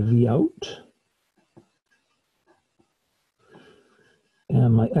 Here's my V out.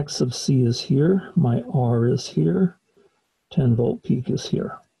 And my X sub C is here. My R is here. 10 volt peak is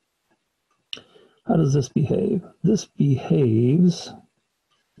here. How does this behave? This behaves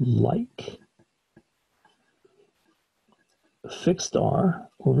like a fixed R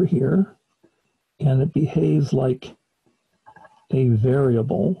over here, and it behaves like a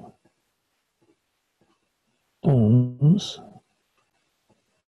variable ohms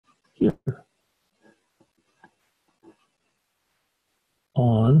here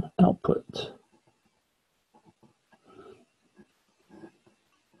on output.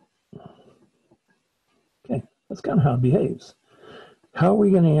 Okay, that's kind of how it behaves. How are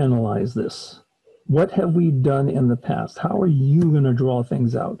we going to analyze this? What have we done in the past? How are you going to draw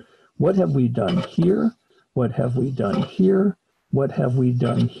things out? What have we done here? What have we done here? What have we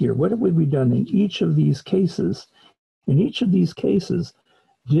done here? What have we done in each of these cases? In each of these cases,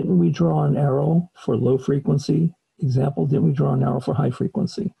 didn't we draw an arrow for low frequency? Example, didn't we draw an arrow for high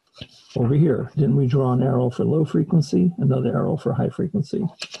frequency? Over here, didn't we draw an arrow for low frequency, another arrow for high frequency?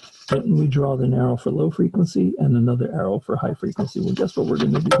 Didn't we draw an arrow for low frequency and another arrow for high frequency? Well, guess what we're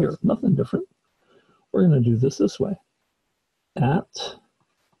going to do here? Nothing different. We're going to do this way. At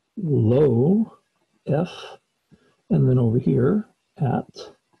low F, and then over here at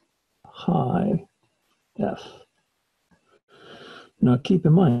high F. Now keep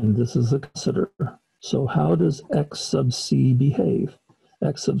in mind, this is a capacitor. So how does X sub C behave?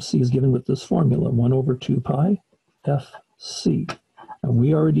 X sub C is given with this formula, 1 over 2 pi FC. And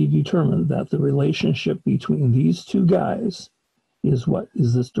we already determined that the relationship between these two guys is what?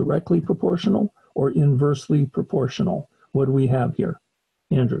 Is this directly proportional or inversely proportional? What do we have here?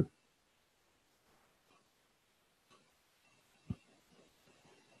 Andrew.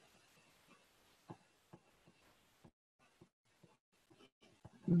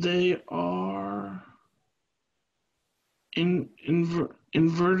 They are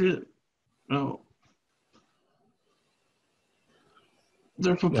inverted. No,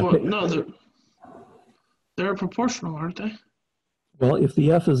 they're they're proportional, aren't they? Well, if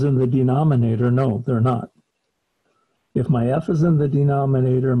the F is in the denominator, no, they're not. If my F is in the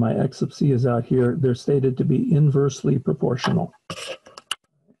denominator, my X sub C is out here, they're stated to be inversely proportional.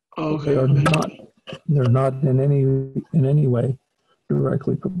 Okay. They're not in any way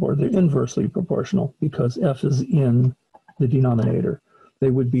directly proportional. They're inversely proportional because F is in the denominator. They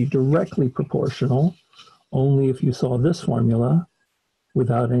would be directly proportional only if you saw this formula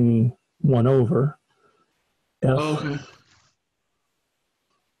without any 1 over F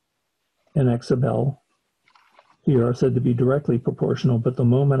and X sub L here are said to be directly proportional, but the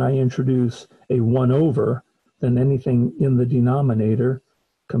moment I introduce a 1 over, then anything in the denominator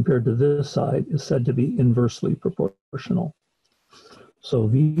compared to this side is said to be inversely proportional. So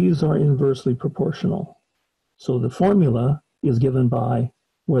these are inversely proportional. So the formula is given by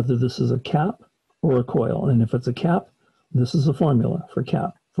whether this is a cap or a coil. And if it's a cap, this is a formula for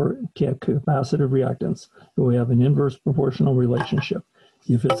cap, for capacitive reactance. So we have an inverse proportional relationship.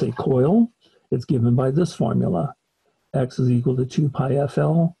 If it's a coil, it's given by this formula. X is equal to 2 pi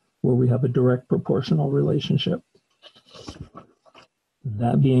FL, where we have a direct proportional relationship.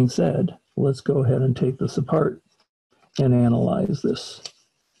 That being said, let's go ahead and take this apart and analyze this.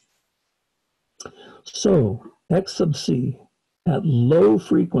 So X sub C at low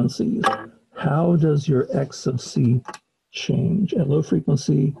frequencies, how does your X sub C change? At low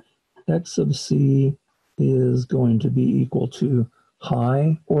frequency, X sub C is going to be equal to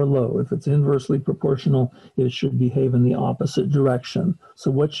high or low. If it's inversely proportional, it should behave in the opposite direction.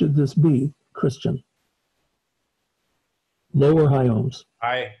 So what should this be, Christian? Low or high ohms?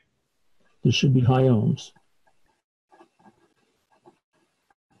 High. This should be high ohms.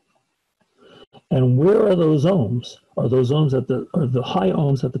 And where are those ohms? Are those ohms are the high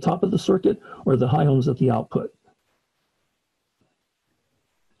ohms at the top of the circuit or the high ohms at the output?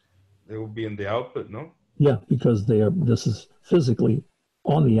 They will be in the output, no? Yeah, because this is physically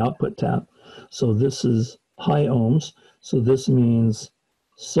on the output tap. So this is high ohms. So this means,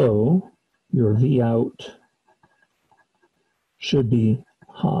 so your V out should be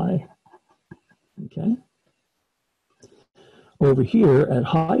high, okay? Over here at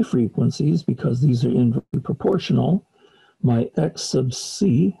high frequencies, because these are inversely proportional, my X sub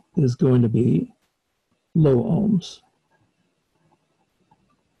C is going to be low ohms.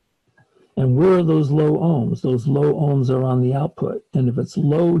 And where are those low ohms? Those low ohms are on the output. And if it's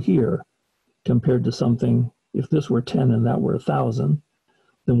low here compared to something, if this were 10 and that were 1,000,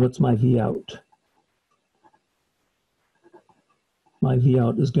 then what's my V out? My V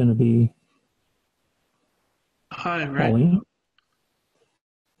out is going to be High, right? Pauline?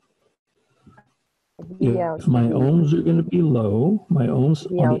 If my ohms are going to be low, my ohms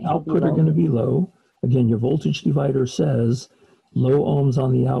on the output are going to be low. Again, your voltage divider says low ohms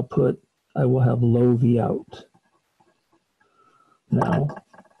on the output, I will have low V out. Now,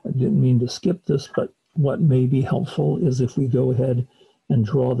 I didn't mean to skip this, but what may be helpful is if we go ahead and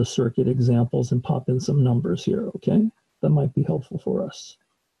draw the circuit examples and pop in some numbers here, okay? That might be helpful for us.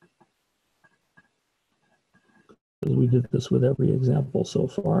 Because we did this with every example so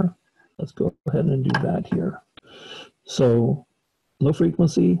far. Let's go ahead and do that here. So low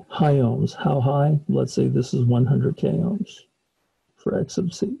frequency, high ohms. How high? Let's say this is 100K ohms for X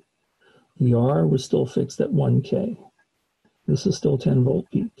sub C. The R was still fixed at 1K. This is still 10 volt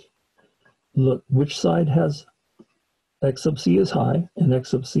peak. Look, which side has X sub C is high and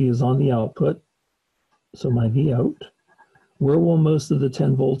X sub C is on the output. So my V out. Where will most of the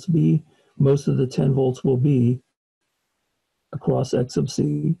 10 volts be? Most of the 10 volts will be across X sub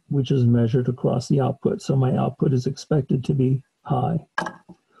C, which is measured across the output. So my output is expected to be high.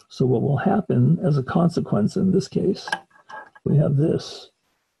 So what will happen as a consequence in this case, we have this.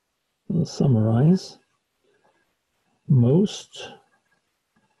 Let's summarize. Most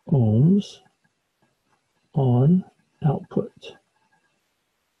ohms on output.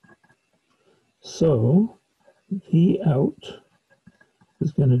 So V out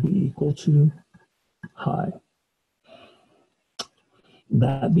is going to be equal to high.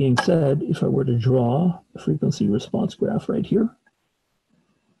 That being said, if I were to draw a frequency response graph right here,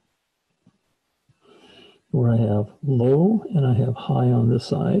 where I have low and I have high on this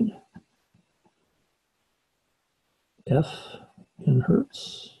side, F in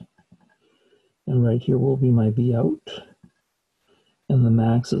hertz, and right here will be my V out, and the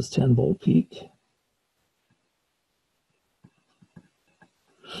max is 10 volt peak.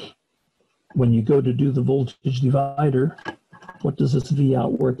 When you go to do the voltage divider, what does this V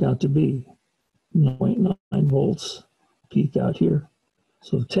out work out to be? 0.9 volts peak out here.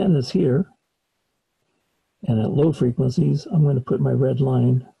 So 10 is here. And at low frequencies, I'm going to put my red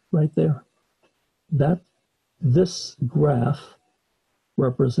line right there. This graph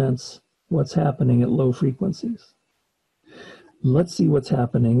represents what's happening at low frequencies. Let's see what's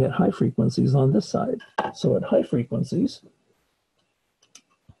happening at high frequencies on this side. So at high frequencies,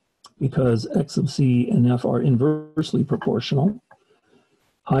 because X sub C and F are inversely proportional,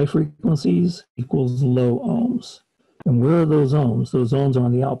 high frequencies equals low ohms. And where are those ohms? Those ohms are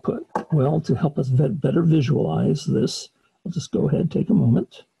on the output. Well, to help us better visualize this, I'll just go ahead and take a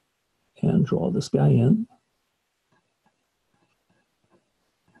moment and draw this guy in.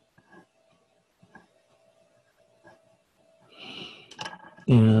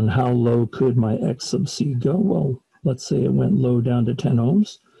 And how low could my X sub C go? Well, let's say it went low down to 10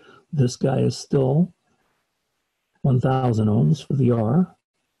 ohms. This guy is still 1,000 ohms for the R.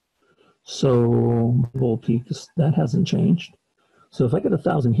 So volt peak, that hasn't changed. So if I get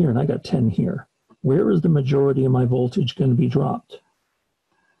 1,000 here and I got 10 here, where is the majority of my voltage going to be dropped?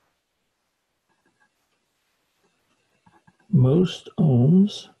 Most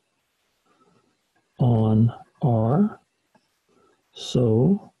ohms on R.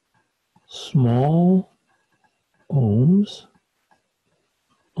 So small ohms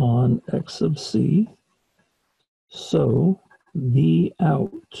on X sub C. So V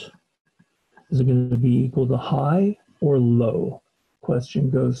out is it going to be equal to high or low? Question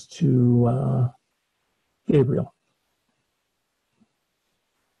goes to Gabriel.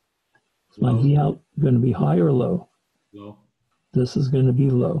 Is my V out going to be high or low? Low. This is going to be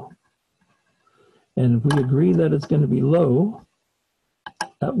low. And if we agree that it's going to be low,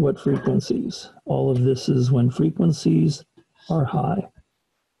 at what frequencies? All of this is when frequencies are high.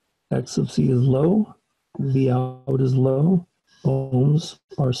 X sub C is low, V out is low, ohms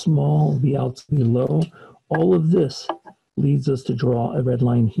are small, V out is low. All of this leads us to draw a red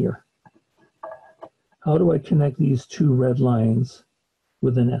line here. How do I connect these two red lines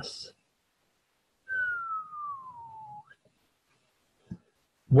with an S?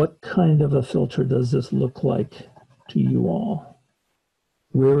 What kind of a filter does this look like to you all?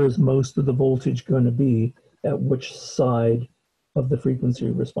 Where is most of the voltage going to be at which side of the frequency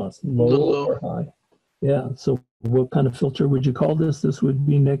response? Low or high? Yeah, so what kind of filter would you call this? This would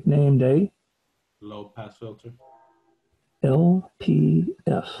be nicknamed a? Low pass filter.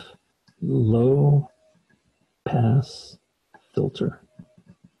 LPF, low pass filter.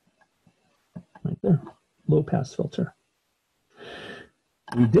 Right there, low pass filter.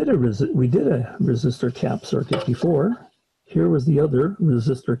 We did a resistor cap circuit before. Here was the other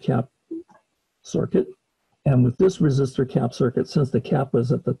resistor cap circuit. And with this resistor cap circuit, since the cap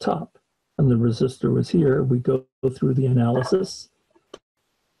was at the top and the resistor was here, we go through the analysis.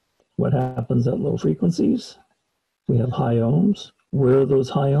 What happens at low frequencies? We have high ohms. Where are those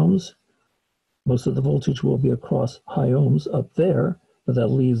high ohms? Most of the voltage will be across high ohms up there, but that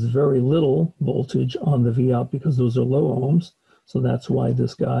leaves very little voltage on the V out because those are low ohms. So that's why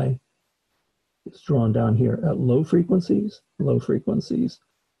this guy is drawn down here at low frequencies,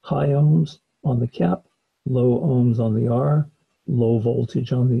 high ohms on the cap, low ohms on the R, low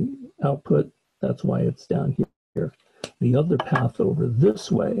voltage on the output. That's why it's down here. The other path over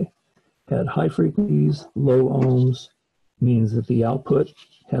this way had high frequencies, low ohms, means that the output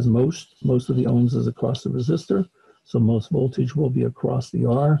has most of the ohms is across the resistor. So most voltage will be across the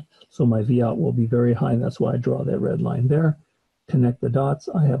R. So my V out will be very high. And that's why I draw that red line there. Connect the dots.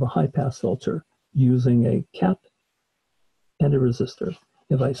 I have a high pass filter using a cap and a resistor.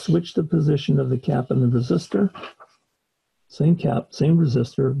 If I switch the position of the cap and the resistor, same cap, same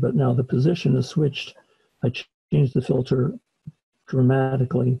resistor, but now the position is switched. I change the filter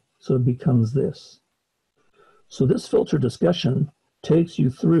dramatically, so it becomes this. So this filter discussion takes you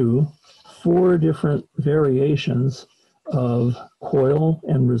through 4 different variations of coil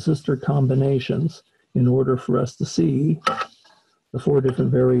and resistor combinations in order for us to see the 4 different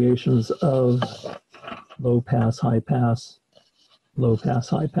variations of low pass, high pass, low pass,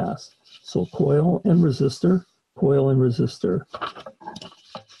 high pass. So coil and resistor, coil and resistor.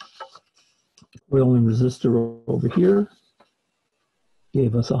 Coil and resistor over here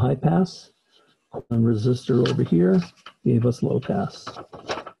gave us a high pass. Coil and resistor over here gave us low pass.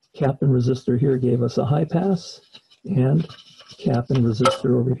 Cap and resistor here gave us a high pass, and cap and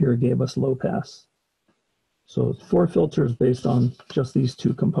resistor over here gave us low pass. So 4 filters based on just these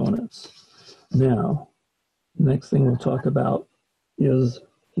 2 components. Now, next thing we'll talk about is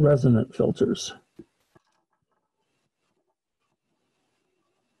resonant filters.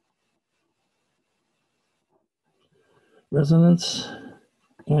 Resonance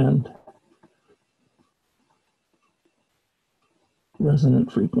and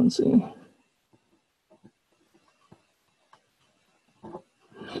resonant frequency.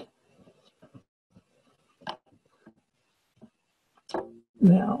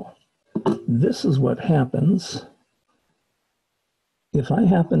 Now, this is what happens if I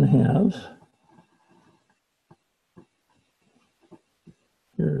happen to have,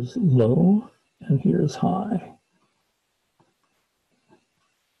 here's low and here's high.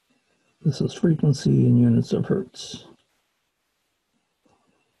 This is frequency in units of hertz.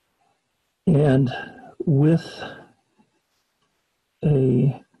 And with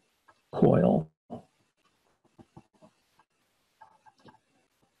a coil,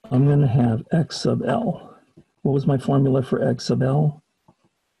 I'm going to have X sub L. What was my formula for X sub L?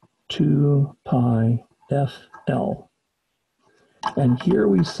 2 pi FL. And here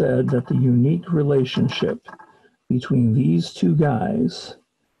we said that the unique relationship between these 2 guys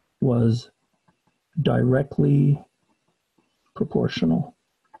was directly proportional.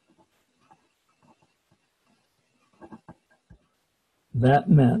 That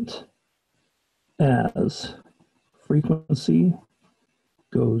meant as frequency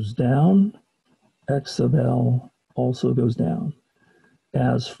goes down, X sub L also goes down.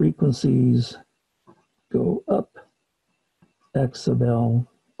 As frequencies go up, X sub L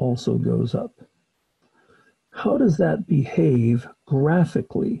also goes up. How does that behave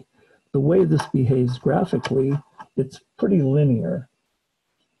graphically? The way this behaves graphically, it's pretty linear.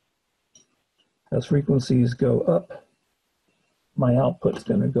 As frequencies go up, my output's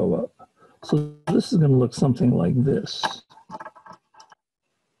going to go up. So this is going to look something like this.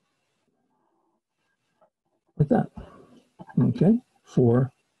 Like that. Okay,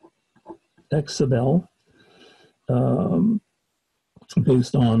 for X sub L,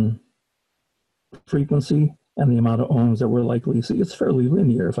 based on frequency and the amount of ohms that we're likely to see. It's fairly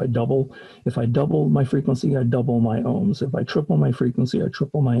linear. If I double my frequency, I double my ohms. If I triple my frequency, I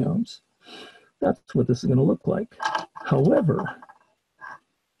triple my ohms. That's what this is going to look like. However,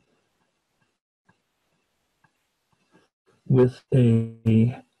 with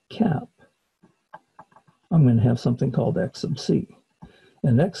a cap, I'm going to have something called X sub C.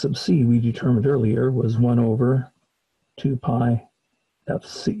 And X sub C, we determined earlier, was 1 over 2 pi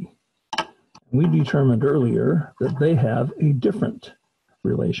FC. We determined earlier that they have a different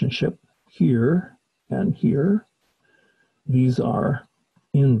relationship here and here. These are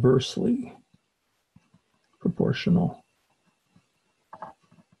inversely proportional.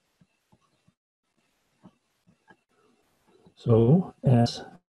 So as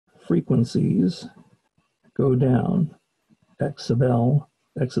frequencies go down, X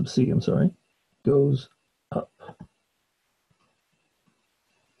sub C, I'm sorry, goes up.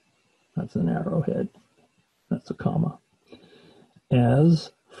 That's an arrowhead. That's a comma.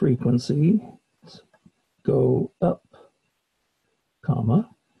 As frequencies go up, comma,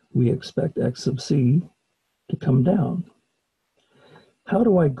 we expect X sub C to come down. How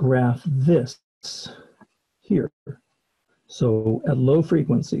do I graph this here? So at low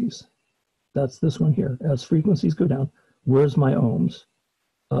frequencies, that's this one here. As frequencies go down, where's my ohms?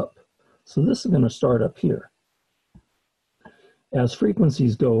 Up. So this is going to start up here. As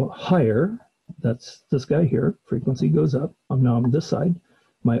frequencies go higher, that's this guy here, frequency goes up. I'm now on this side.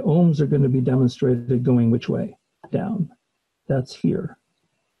 My ohms are going to be demonstrated going which way? Down. That's here.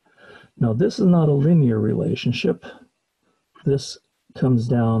 Now this is not a linear relationship. This comes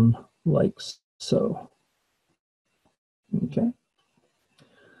down like so. Okay.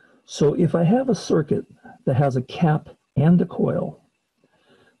 So if I have a circuit that has a cap and a coil,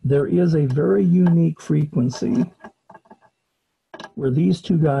 there is a very unique frequency where these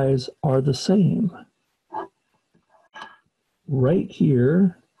two guys are the same. Right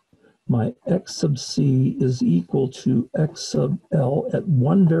here, my X sub C is equal to X sub L at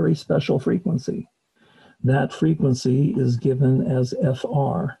one very special frequency. That frequency is given as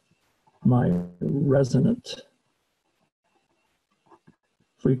FR, my resonant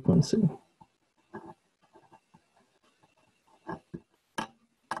frequency.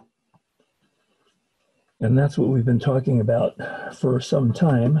 And that's what we've been talking about for some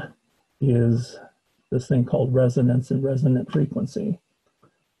time, is this thing called resonance and resonant frequency.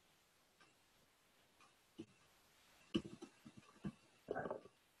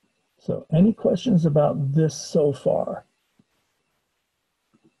 So any questions about this so far?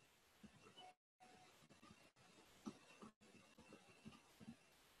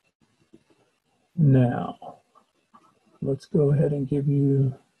 Now, let's go ahead and give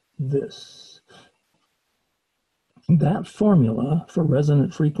you this. That formula for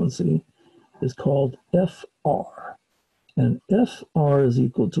resonant frequency is called FR. And FR is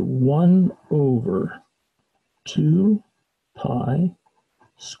equal to 1 over 2 pi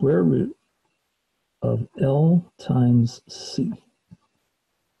square root of L times C.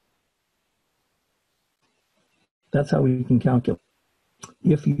 That's how we can calculate.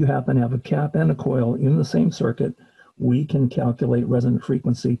 If you happen to have a cap and a coil in the same circuit, we can calculate resonant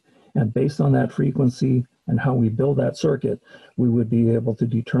frequency. And based on that frequency and how we build that circuit, we would be able to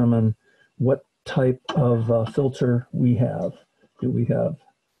determine what type of filter we have. Do we have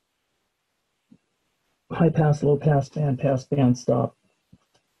high pass, low pass, band stop,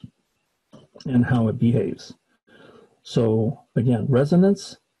 and how it behaves. So again,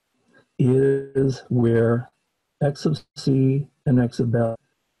 resonance is where X sub C and X sub L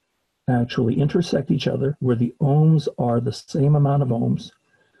actually intersect each other, where the ohms are the same amount of ohms.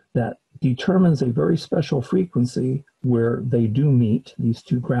 That determines a very special frequency where they do meet, these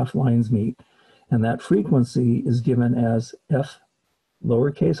two graph lines meet, and that frequency is given as F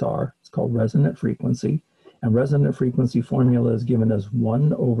lowercase r. It's called resonant frequency, and resonant frequency formula is given as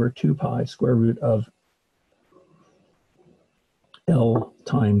 1 over 2 pi square root of L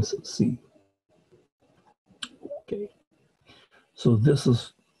times C. Okay, so this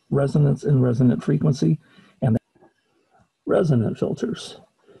is resonance and resonant frequency, and resonant filters.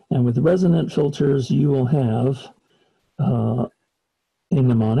 And with resonant filters, you will have a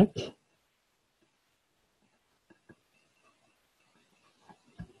mnemonic,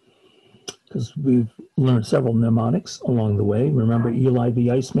 because we've learned several mnemonics along the way. Remember Eli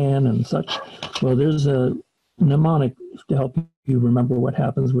the Iceman and such? Well, there's a mnemonic to help you remember what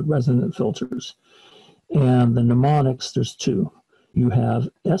happens with resonant filters. And the mnemonics, there's two. You have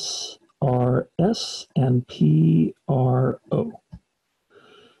SRS and PRO.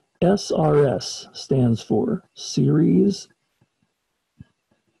 SRS stands for series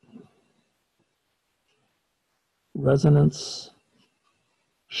resonance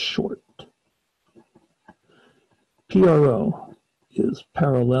short. PRO is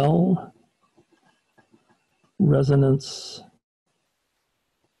parallel resonance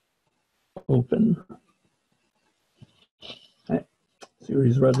open. Okay.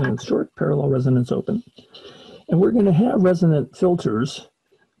 Series resonance short, parallel resonance open. And we're going to have resonant filters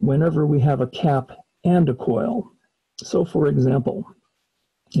whenever we have a cap and a coil. So for example,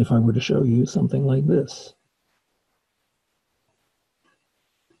 if I were to show you something like this,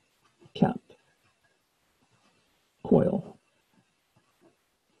 cap, coil,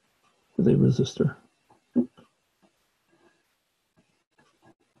 with a resistor.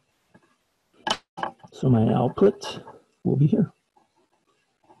 So my output will be here,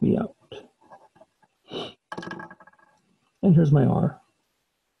 be out. And here's my R,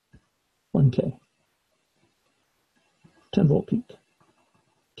 1K, 10 volt peak.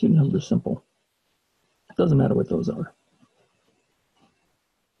 Keep numbers simple. Doesn't matter what those are.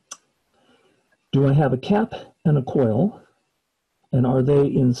 Do I have a cap and a coil? And are they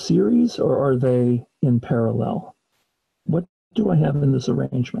in series or are they in parallel? What do I have in this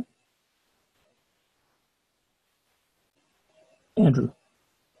arrangement? Andrew.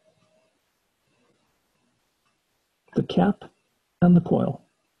 The cap and the coil.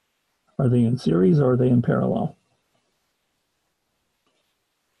 Are they in series or are they in parallel?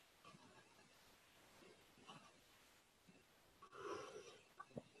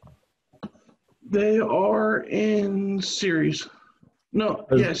 They are in series. No,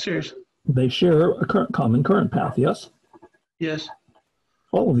 yeah, series. They share a common current path, yes? Yes.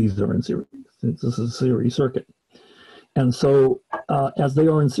 All of these are in series. This is a series circuit. And so as they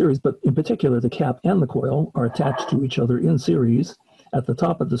are in series, but in particular, the cap and the coil are attached to each other in series. At the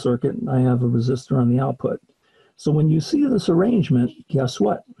top of the circuit, I have a resistor on the output. So when you see this arrangement, guess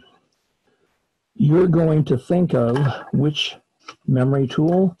what? You're going to think of which memory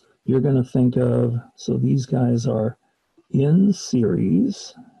tool? You're going to think of, so these guys are in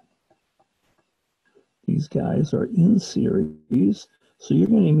series. These guys are in series. So you're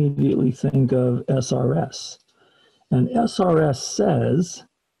going to immediately think of SRS. And SRS says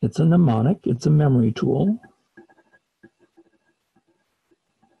it's a mnemonic, it's a memory tool.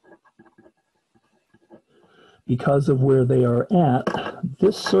 Because of where they are at,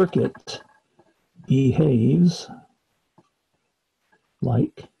 this circuit behaves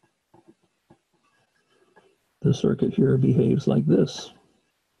like, the circuit here behaves like this.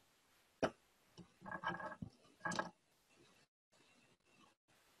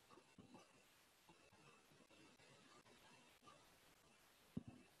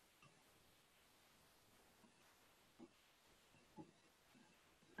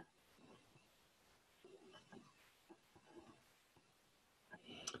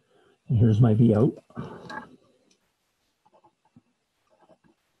 And here's my V out.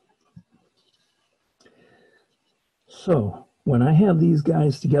 So when I have these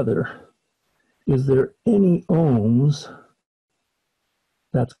guys together, is there any ohms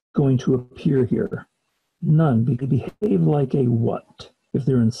that's going to appear here? None, because they behave like a what? If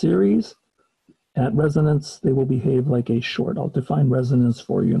they're in series, at resonance, they will behave like a short. I'll define resonance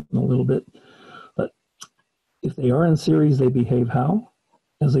for you in a little bit. But if they are in series, they behave how?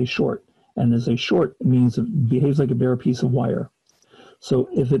 As a short. And as a short, it means it behaves like a bare piece of wire. So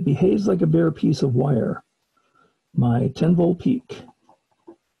if it behaves like a bare piece of wire, my 10 volt peak,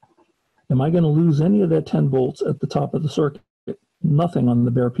 am I going to lose any of that 10 volts at the top of the circuit? Nothing on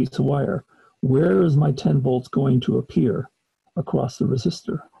the bare piece of wire. Where is my 10 volts going to appear? Across the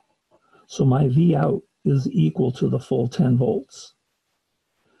resistor. So my V out is equal to the full 10 volts.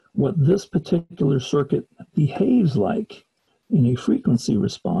 What this particular circuit behaves like in a frequency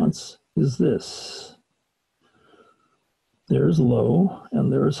response is this. There's low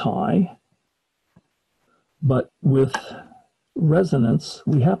and there's high. But with resonance,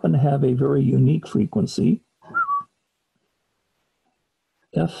 we happen to have a very unique frequency,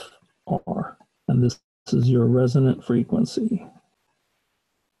 FR, and this is your resonant frequency.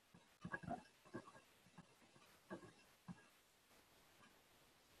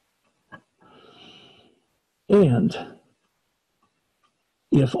 And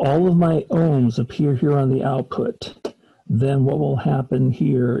if all of my ohms appear here on the output, then what will happen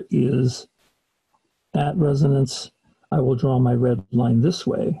here is at resonance, I will draw my red line this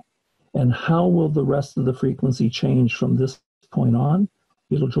way. And how will the rest of the frequency change from this point on,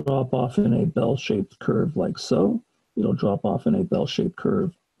 it'll drop off in a bell-shaped curve like so. It'll drop off in a bell-shaped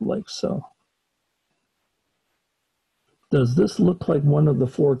curve like so. Does this look like one of the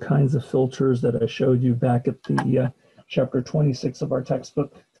 4 kinds of filters that I showed you back at the chapter 26 of our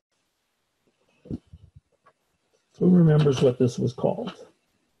textbook? Who remembers what this was called?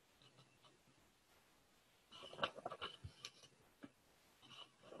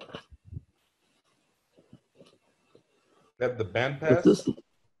 That the bandpass?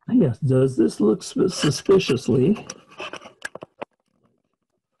 Yes, does this look suspiciously?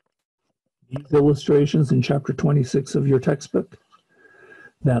 These illustrations in chapter 26 of your textbook,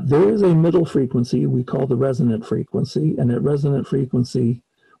 that there is a middle frequency we call the resonant frequency, and at resonant frequency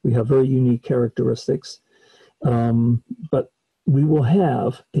we have very unique characteristics, but we will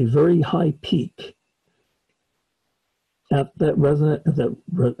have a very high peak at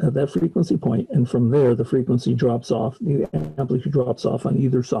that frequency point, and from there the frequency drops off, the amplitude drops off on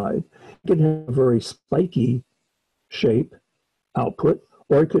either side. It could have a very spiky shape output,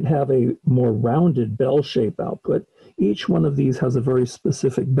 or it could have a more rounded bell shape output. Each one of these has a very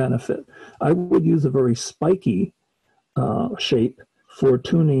specific benefit. I would use a very spiky shape for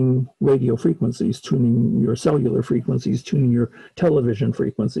tuning radio frequencies, tuning your cellular frequencies, tuning your television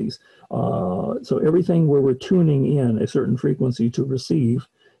frequencies. So everything where we're tuning in a certain frequency to receive,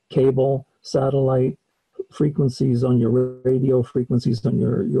 cable, satellite, frequencies on your radio, frequencies on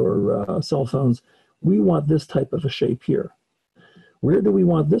your cell phones, we want this type of a shape here. Where do we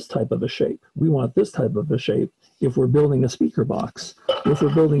want this type of a shape? We want this type of a shape if we're building a speaker box. If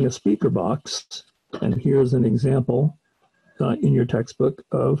we're building a speaker box, and here's an example in your textbook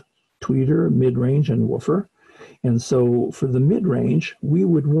of tweeter, mid-range, and woofer. And so for the mid-range, we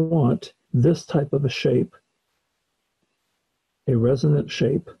would want this type of a shape, a resonant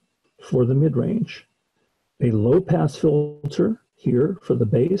shape for the mid-range. A low-pass filter here for the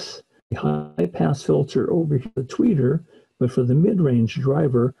bass, a high-pass filter over here for the tweeter, but for the mid-range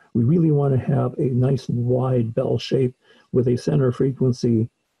driver, we really want to have a nice wide bell shape with a center frequency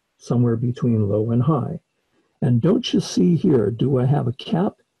somewhere between low and high. And don't you see here, do I have a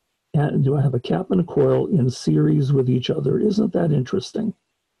cap and a coil in series with each other? Isn't that interesting?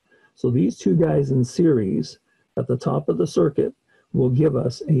 So these two guys in series at the top of the circuit will give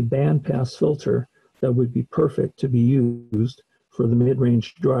us a bandpass filter that would be perfect to be used for the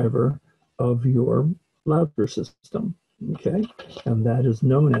mid-range driver of your loudspeaker system. Okay, and that is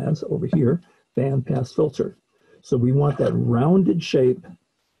known as, over here, bandpass filter. So we want that rounded shape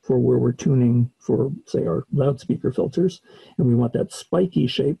for where we're tuning for, say, our loudspeaker filters, and we want that spiky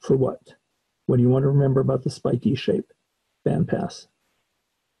shape for what? What do you want to remember about the spiky shape? Bandpass.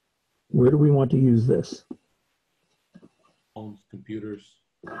 Where do we want to use this? Phones, computers.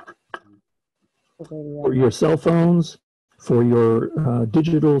 For your cell phones, for your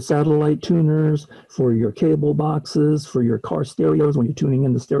digital satellite tuners, for your cable boxes, for your car stereos when you're tuning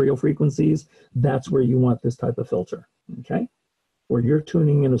in the stereo frequencies. That's where you want this type of filter, okay? Where you're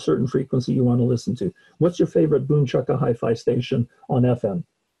tuning in a certain frequency you want to listen to. What's your favorite Boom Chukka Hi-Fi station on FM?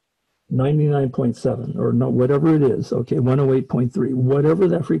 99.7 or no, whatever it is, okay, 108.3, whatever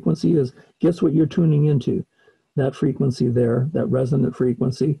that frequency is, guess what you're tuning into? That frequency there, that resonant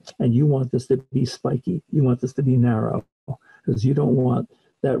frequency, and you want this to be spiky. You want this to be narrow, because you don't want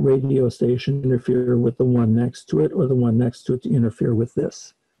that radio station to interfere with the one next to it or the one next to it to interfere with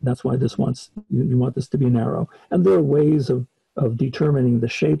this. That's why this wants, you want this to be narrow. And there are ways of determining the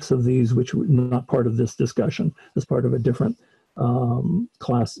shapes of these, which are not part of this discussion, as part of a different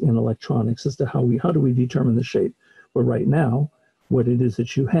class in electronics as to how do we determine the shape. But right now, what it is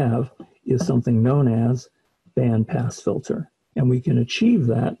that you have is something known as bandpass filter. And we can achieve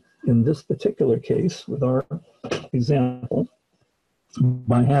that in this particular case with our example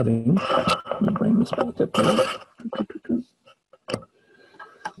by having, let me bring this back up here.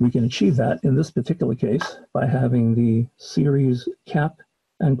 We can achieve that in this particular case by having the series cap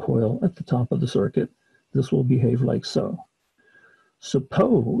and coil at the top of the circuit. This will behave like so.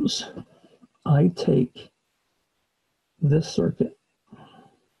 Suppose I take this circuit,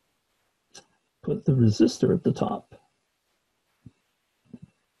 put the resistor at the top,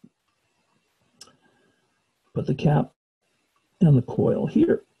 put the cap and the coil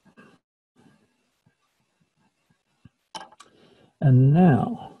here. And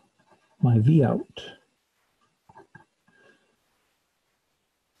now my V out.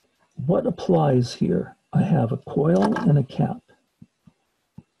 What applies here? I have a coil and a cap.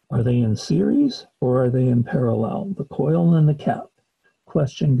 Are they in series or are they in parallel? The coil and the cap.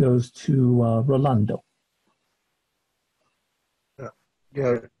 Question goes to Rolando.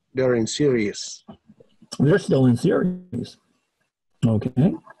 They're in series. They're still in series.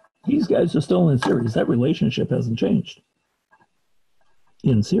 Okay, these guys are still in series. That relationship hasn't changed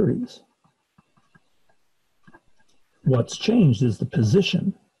in series. What's changed is the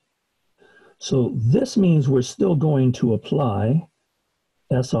position. So this means we're still going to apply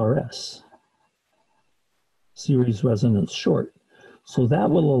SRS, series resonance short. So that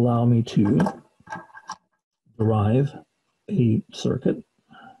will allow me to derive a circuit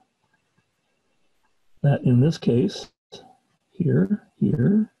that in this case,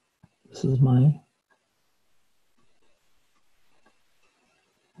 here, this is my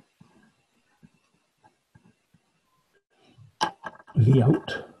V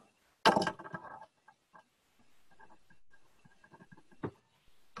out.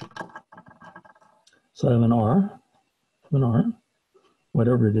 So I have an R,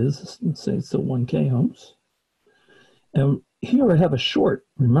 whatever it is, let's say it's still 1K ohms. And here I have a short.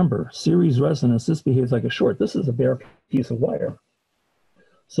 Remember, series resonance, this behaves like a short. This is a bare piece of wire.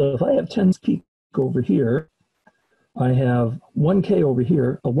 So if I have 10 peak over here, I have 1K over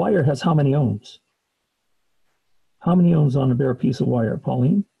here. A wire has how many ohms? How many ohms on a bare piece of wire,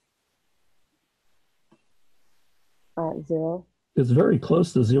 Pauline? 0. It's very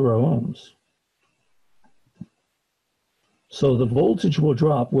close to 0 ohms. So the voltage will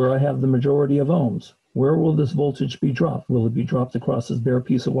drop where I have the majority of ohms. Where will this voltage be dropped? Will it be dropped across this bare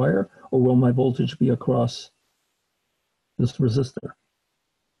piece of wire, or will my voltage be across this resistor?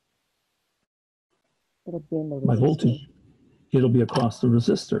 It'll be in the My resistor. voltage, it'll be across the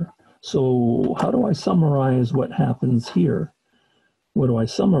resistor. So how do I summarize what happens here? What do I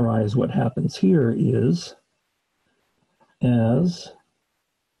summarize? What happens here is as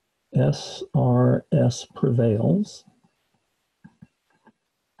SRS prevails,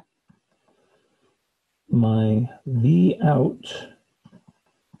 my V out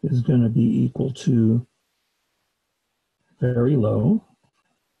is going to be equal to very low.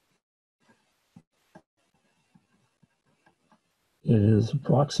 It is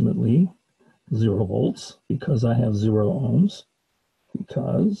approximately 0 volts because I have 0 ohms,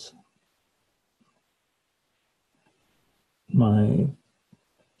 because my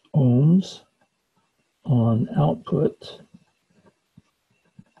ohms on output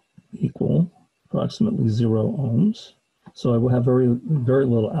equal approximately 0 ohms. So I will have very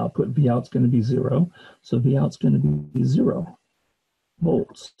little output. V out's going to be 0. So V out's going to be 0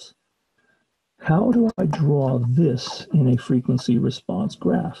 volts. How do I draw this in a frequency response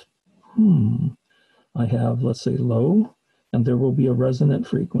graph? I have, let's say, low, and there will be a resonant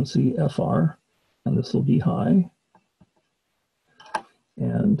frequency, FR, and this will be high.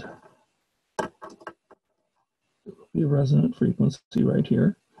 And there will be a resonant frequency right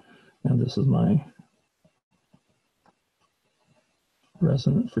here. And this is my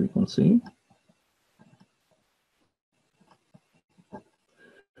resonant frequency.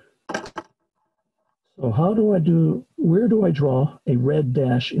 So where do I draw a red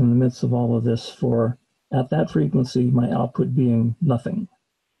dash in the midst of all of this for, at that frequency, my output being nothing?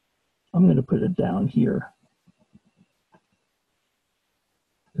 I'm going to put it down here.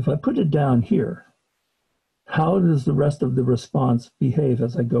 If I put it down here, how does the rest of the response behave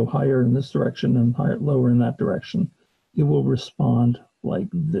as I go higher in this direction and lower in that direction? It will respond like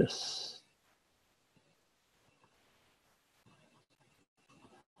this.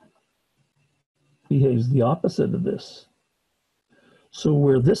 Behaves the opposite of this. So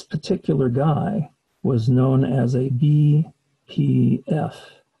where this particular guy was known as a BPF,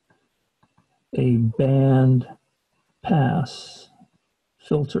 a band pass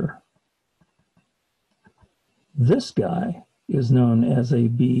filter, this guy is known as a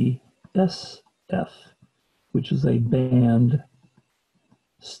BSF, which is a band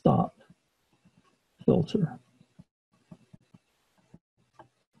stop filter.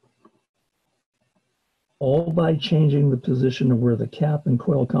 All by changing the position of where the cap and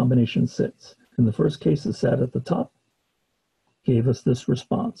coil combination sits. In the first case, it sat at the top, gave us this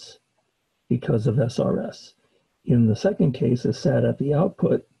response because of SRS. In the second case, it sat at the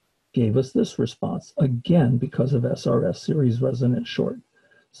output, gave us this response, again because of SRS, series resonant short.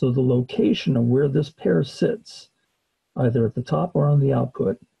 So the location of where this pair sits, either at the top or on the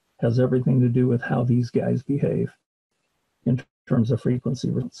output, has everything to do with how these guys behave in terms of frequency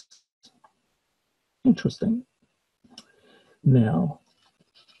response. Interesting. Now,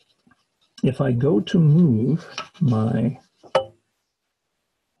 if I go to move my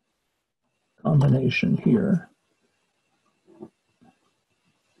combination here,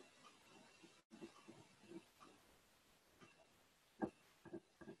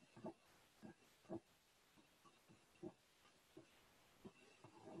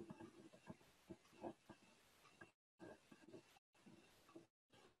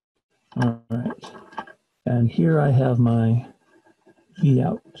 All right. And here I have my V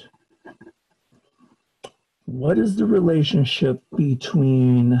out. What is the relationship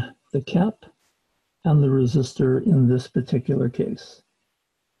between the cap and the resistor in this particular case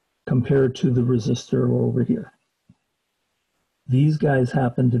compared to the resistor over here? These guys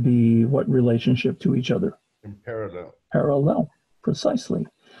happen to be what relationship to each other? In parallel. Parallel, precisely.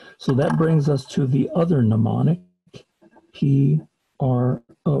 So that brings us to the other mnemonic, PRO,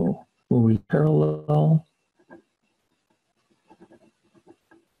 where we parallel,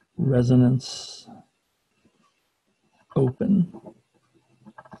 resonance, open.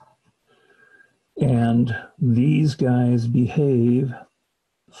 And these guys behave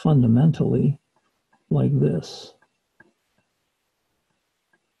fundamentally like this.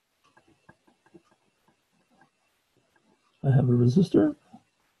 I have a resistor.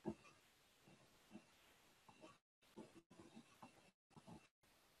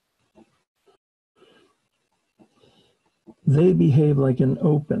 They behave like an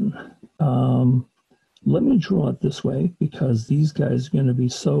open. Let me draw it this way because these guys are going to be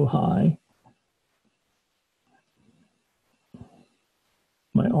so high.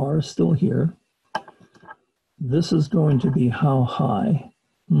 My R is still here. This is going to be how high?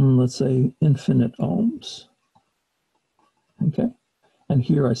 Let's say infinite ohms. Okay, and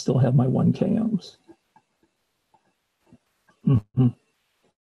here I still have my 1K ohms.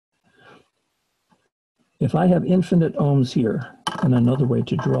 If I have infinite ohms here, and another way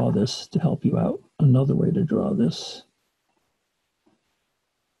to draw this to help you out, another way to draw this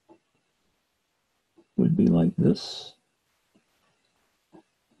would be like this.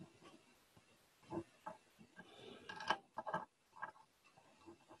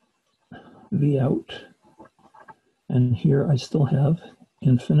 V out. And here I still have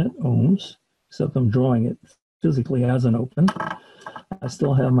infinite ohms, except I'm drawing it physically as an open. I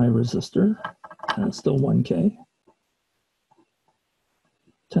still have my resistor, and it's still 1K.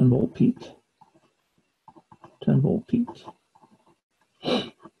 10 volt peak. 10 volt peak.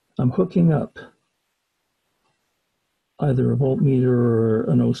 I'm hooking up either a voltmeter or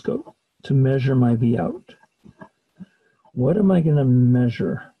an oscope to measure my V out. What am I going to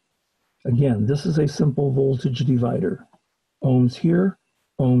measure? Again, this is a simple voltage divider. Ohms here,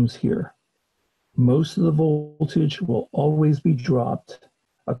 ohms here. Most of the voltage will always be dropped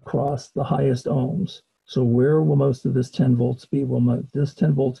across the highest ohms. So where will most of this 10 volts be? Will this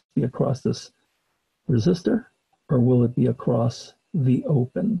 10 volts be across this resistor, or will it be across the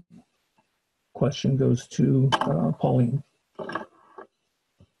open? Question goes to Pauline. It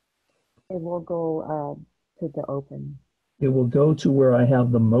will go to the open. It will go to where I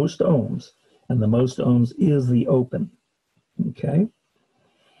have the most ohms, and the most ohms is the open. Okay?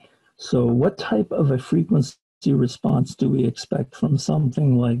 So what type of a frequency response do we expect from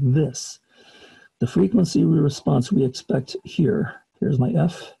something like this? The frequency response we expect here. Here's my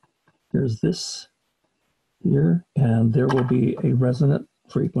F. Here's this here, and there will be a resonant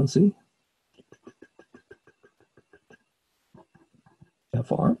frequency,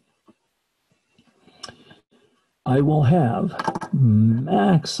 FR. I will have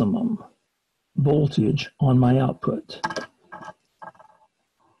maximum voltage on my output.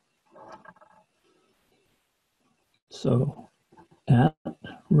 So at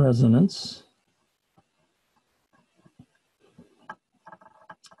resonance,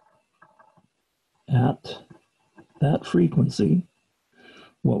 at that frequency,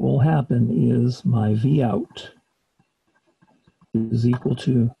 what will happen is my V out is equal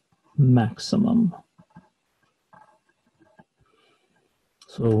to maximum.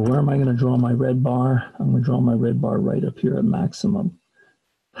 So where am I going to draw my red bar? I'm going to draw my red bar right up here at maximum.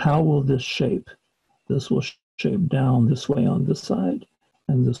 How will this shape? This will shape down this way on this side,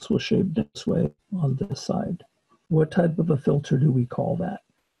 and this will shape this way on this side. What type of a filter do we call that?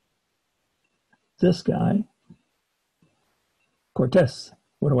 This guy, Cortez,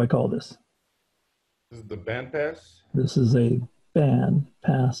 what do I call this? This is the bandpass? This is a band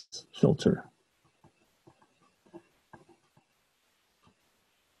pass filter.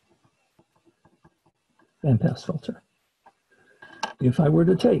 Bandpass filter. If I were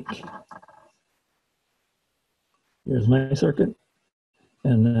to take, here's my circuit,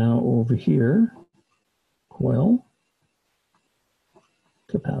 and now over here, coil,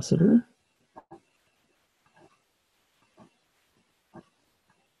 capacitor,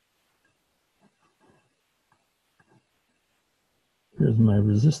 here's my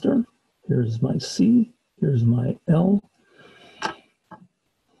resistor, here's my C, here's my L,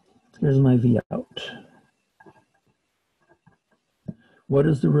 here's my V out. What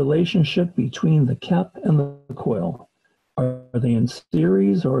is the relationship between the cap and the coil? Are they in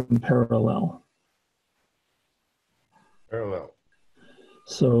series or in parallel? Parallel.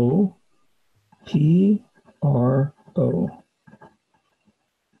 So PRO,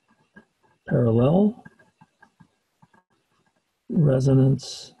 parallel,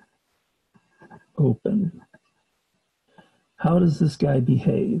 resonance, open. How does this guy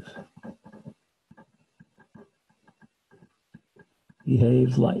behave?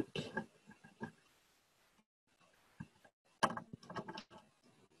 Behaves like.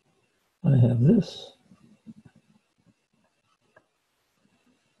 I have this.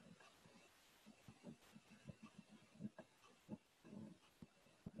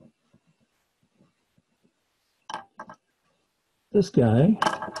 This guy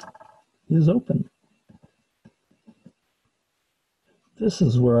is open. This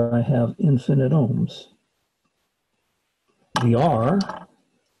is where I have infinite ohms. The R,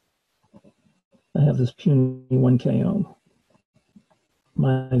 I have this puny 1K ohm.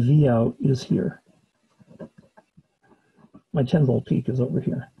 My V out is here. My 10 volt peak is over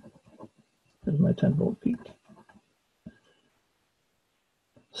here. There's my 10 volt peak.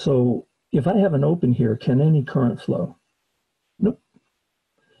 So if I have an open here, can any current flow? Nope.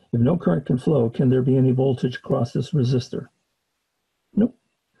 If no current can flow, can there be any voltage across this resistor? Nope.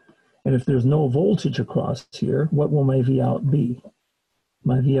 And if there's no voltage across here, what will my V out be?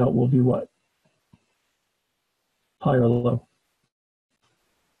 My V out will be what? High or low?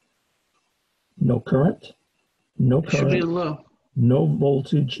 No current, no It should be current, low. no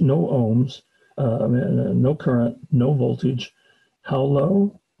voltage, no ohms, no current, no voltage. How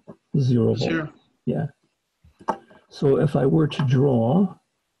low? 0 volt. 0. Yeah. So if I were to draw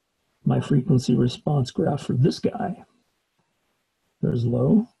my frequency response graph for this guy, there's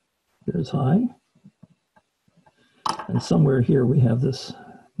low, there's high, and somewhere here we have this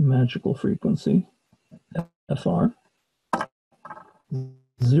magical frequency, FR,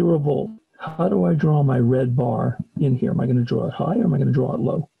 0 volt. How do I draw my red bar in here? Am I going to draw it high or am I going to draw it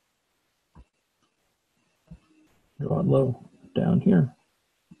low? Draw it low down here.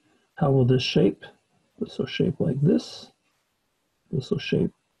 How will this shape? This will shape like this. This will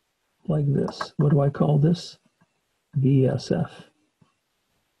shape like this. What do I call this? BSF.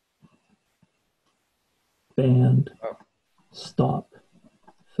 Band stop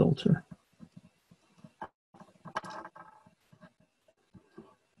filter.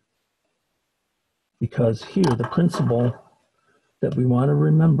 Because here the principle that we want to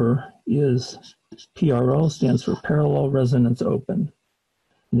remember is PRO stands for parallel resonance open.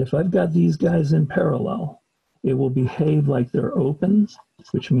 And if I've got these guys in parallel, it will behave like they're open,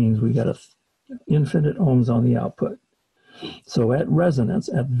 which means we got infinite ohms on the output. So at resonance,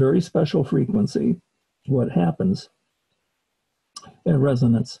 at very special frequency, what happens at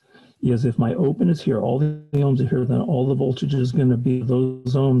resonance is if my open is here, all the ohms are here, then all the voltage is going to be,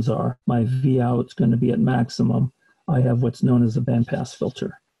 those ohms are, my V out's going to be at maximum. I have what's known as a bandpass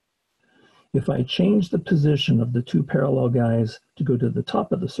filter. If I change the position of the two parallel guys to go to the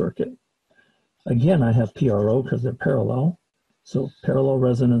top of the circuit, again, I have PRO because they're parallel. So parallel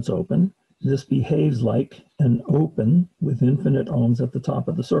resonance open. This behaves like an open with infinite ohms at the top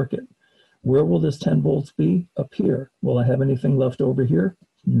of the circuit. Where will this 10 volts be? Up here. Will I have anything left over here?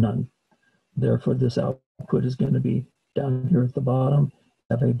 None. Therefore, this output is going to be down here at the bottom,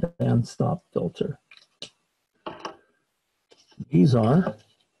 have a band stop filter. These are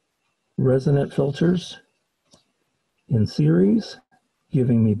resonant filters in series,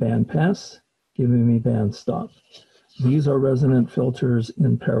 giving me band pass, giving me band stop. These are resonant filters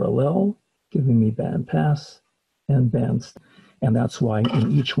in parallel, giving me band pass and band stop. And that's why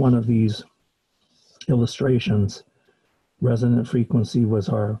in each one of these illustrations, resonant frequency was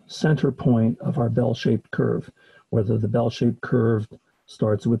our center point of our bell-shaped curve. Whether the bell-shaped curve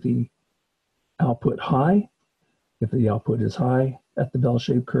starts with the output high, if the output is high at the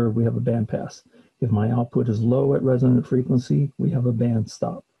bell-shaped curve, we have a band pass. If my output is low at resonant frequency, we have a band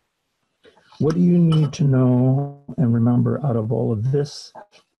stop. What do you need to know and remember out of all of this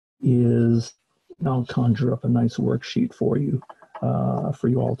is, I'll conjure up a nice worksheet for you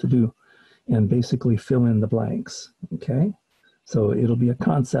all to do, and basically fill in the blanks, okay? So it'll be a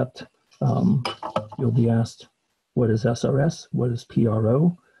concept. You'll be asked, what is SRS? What is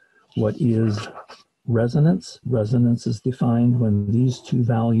PRO? What is resonance? Resonance is defined when these two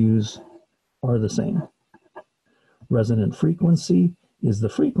values are the same. Resonant frequency is the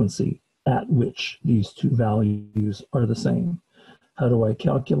frequency at which these two values are the same. How do I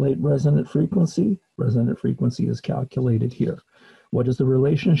calculate resonant frequency? Resonant frequency is calculated here. What is the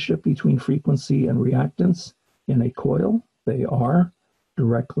relationship between frequency and reactance in a coil? They are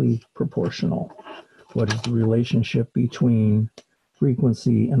directly proportional. What is the relationship between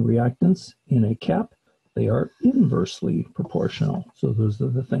frequency and reactance in a cap? They are inversely proportional. So those are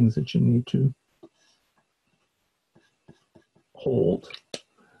the things that you need to hold.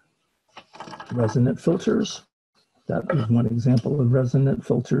 Resonant filters. That is one example of resonant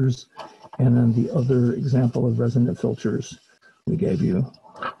filters. And then the other example of resonant filters we gave you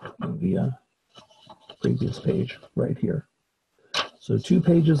in the previous page right here. So 2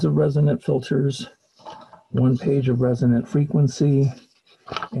 pages of resonant filters, 1 page of resonant frequency,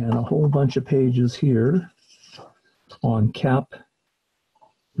 and a whole bunch of pages here on cap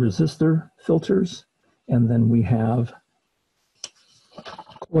resistor filters. And then we have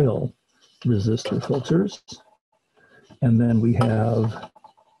coil resistor filters. And then we have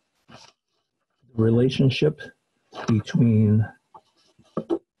the relationship between,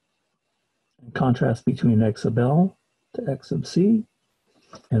 contrast between X sub L to X sub C.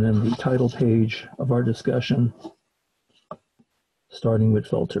 And then the title page of our discussion, starting with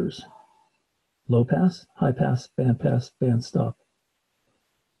filters. Low pass, high pass, band stop.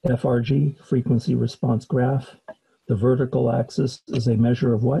 FRG, frequency response graph. The vertical axis is a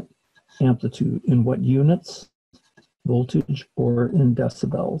measure of what? Amplitude. In what units? Voltage or in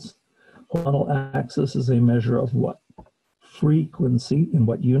decibels. Horizontal axis is a measure of what? Frequency. In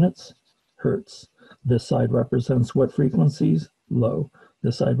what units? Hertz. This side represents what frequencies? Low.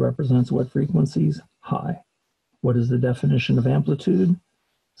 This side represents what frequencies? High. What is the definition of amplitude?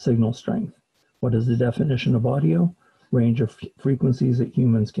 Signal strength. What is the definition of audio? Range of frequencies that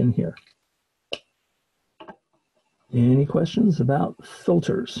humans can hear. Any questions about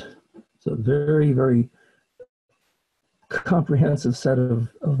filters? So very, very comprehensive set of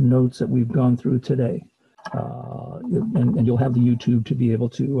notes that we've gone through today. And you'll have the YouTube to be able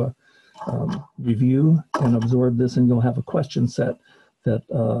to review and absorb this, and you'll have a question set that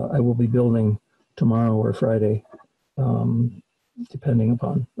I will be building tomorrow or Friday, depending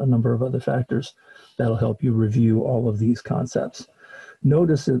upon a number of other factors that'll help you review all of these concepts.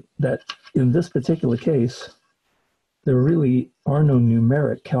 Notice that in this particular case, there really are no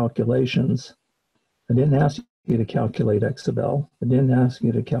numeric calculations. I didn't ask you to calculate X sub L. I didn't ask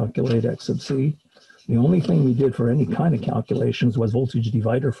you to calculate X sub C. The only thing we did for any kind of calculations was voltage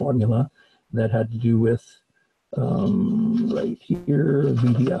divider formula that had to do with right here,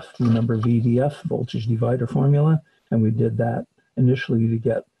 VDF. Remember VDF, voltage divider formula? And we did that initially to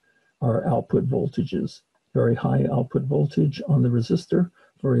get our output voltages. Very high output voltage on the resistor,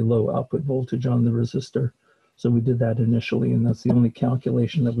 very low output voltage on the resistor. So we did that initially, and that's the only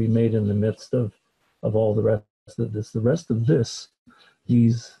calculation that we made in the midst of all the rest of this. The rest of this,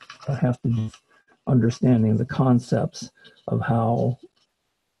 these have to be understanding the concepts of how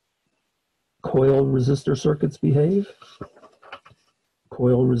coil resistor circuits behave.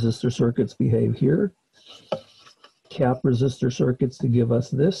 Coil resistor circuits behave here. Cap resistor circuits to give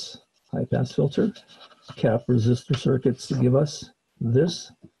us this high pass filter. Cap resistor circuits to give us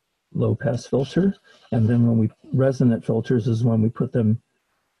this low pass filter. And then when we resonant filters is when we put them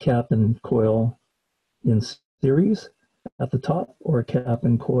cap and coil in series at the top, or cap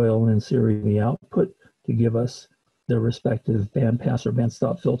and coil in series in the output to give us their respective band pass or band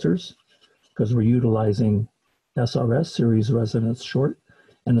stop filters, because we're utilizing SRS, series resonance short.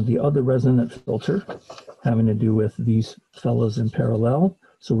 And then the other resonant filter having to do with these fellows in parallel.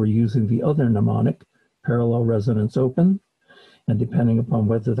 So we're using the other mnemonic, parallel resonance open. And depending upon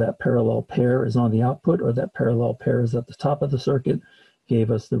whether that parallel pair is on the output or that parallel pair is at the top of the circuit, gave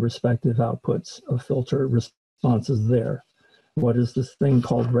us the respective outputs of filter responses there. What is this thing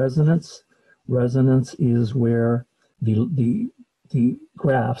called resonance? Resonance is where the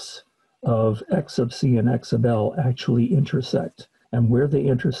graphs of X sub C and X sub L actually intersect. And where they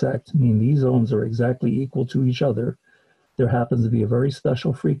intersect, mean these zones are exactly equal to each other. There happens to be a very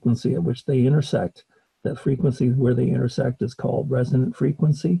special frequency at which they intersect. That frequency where they intersect is called resonant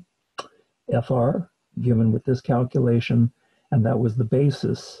frequency, FR, given with this calculation. And that was the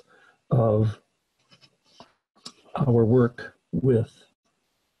basis of our work with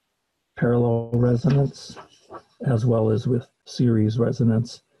parallel resonance, as well as with series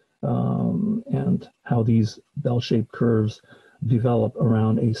resonance, and how these bell-shaped curves develop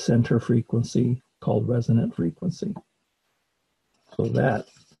around a center frequency called resonant frequency. So that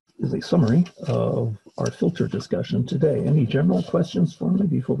is a summary of our filter discussion today. Any general questions for me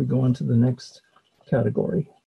before we go on to the next category?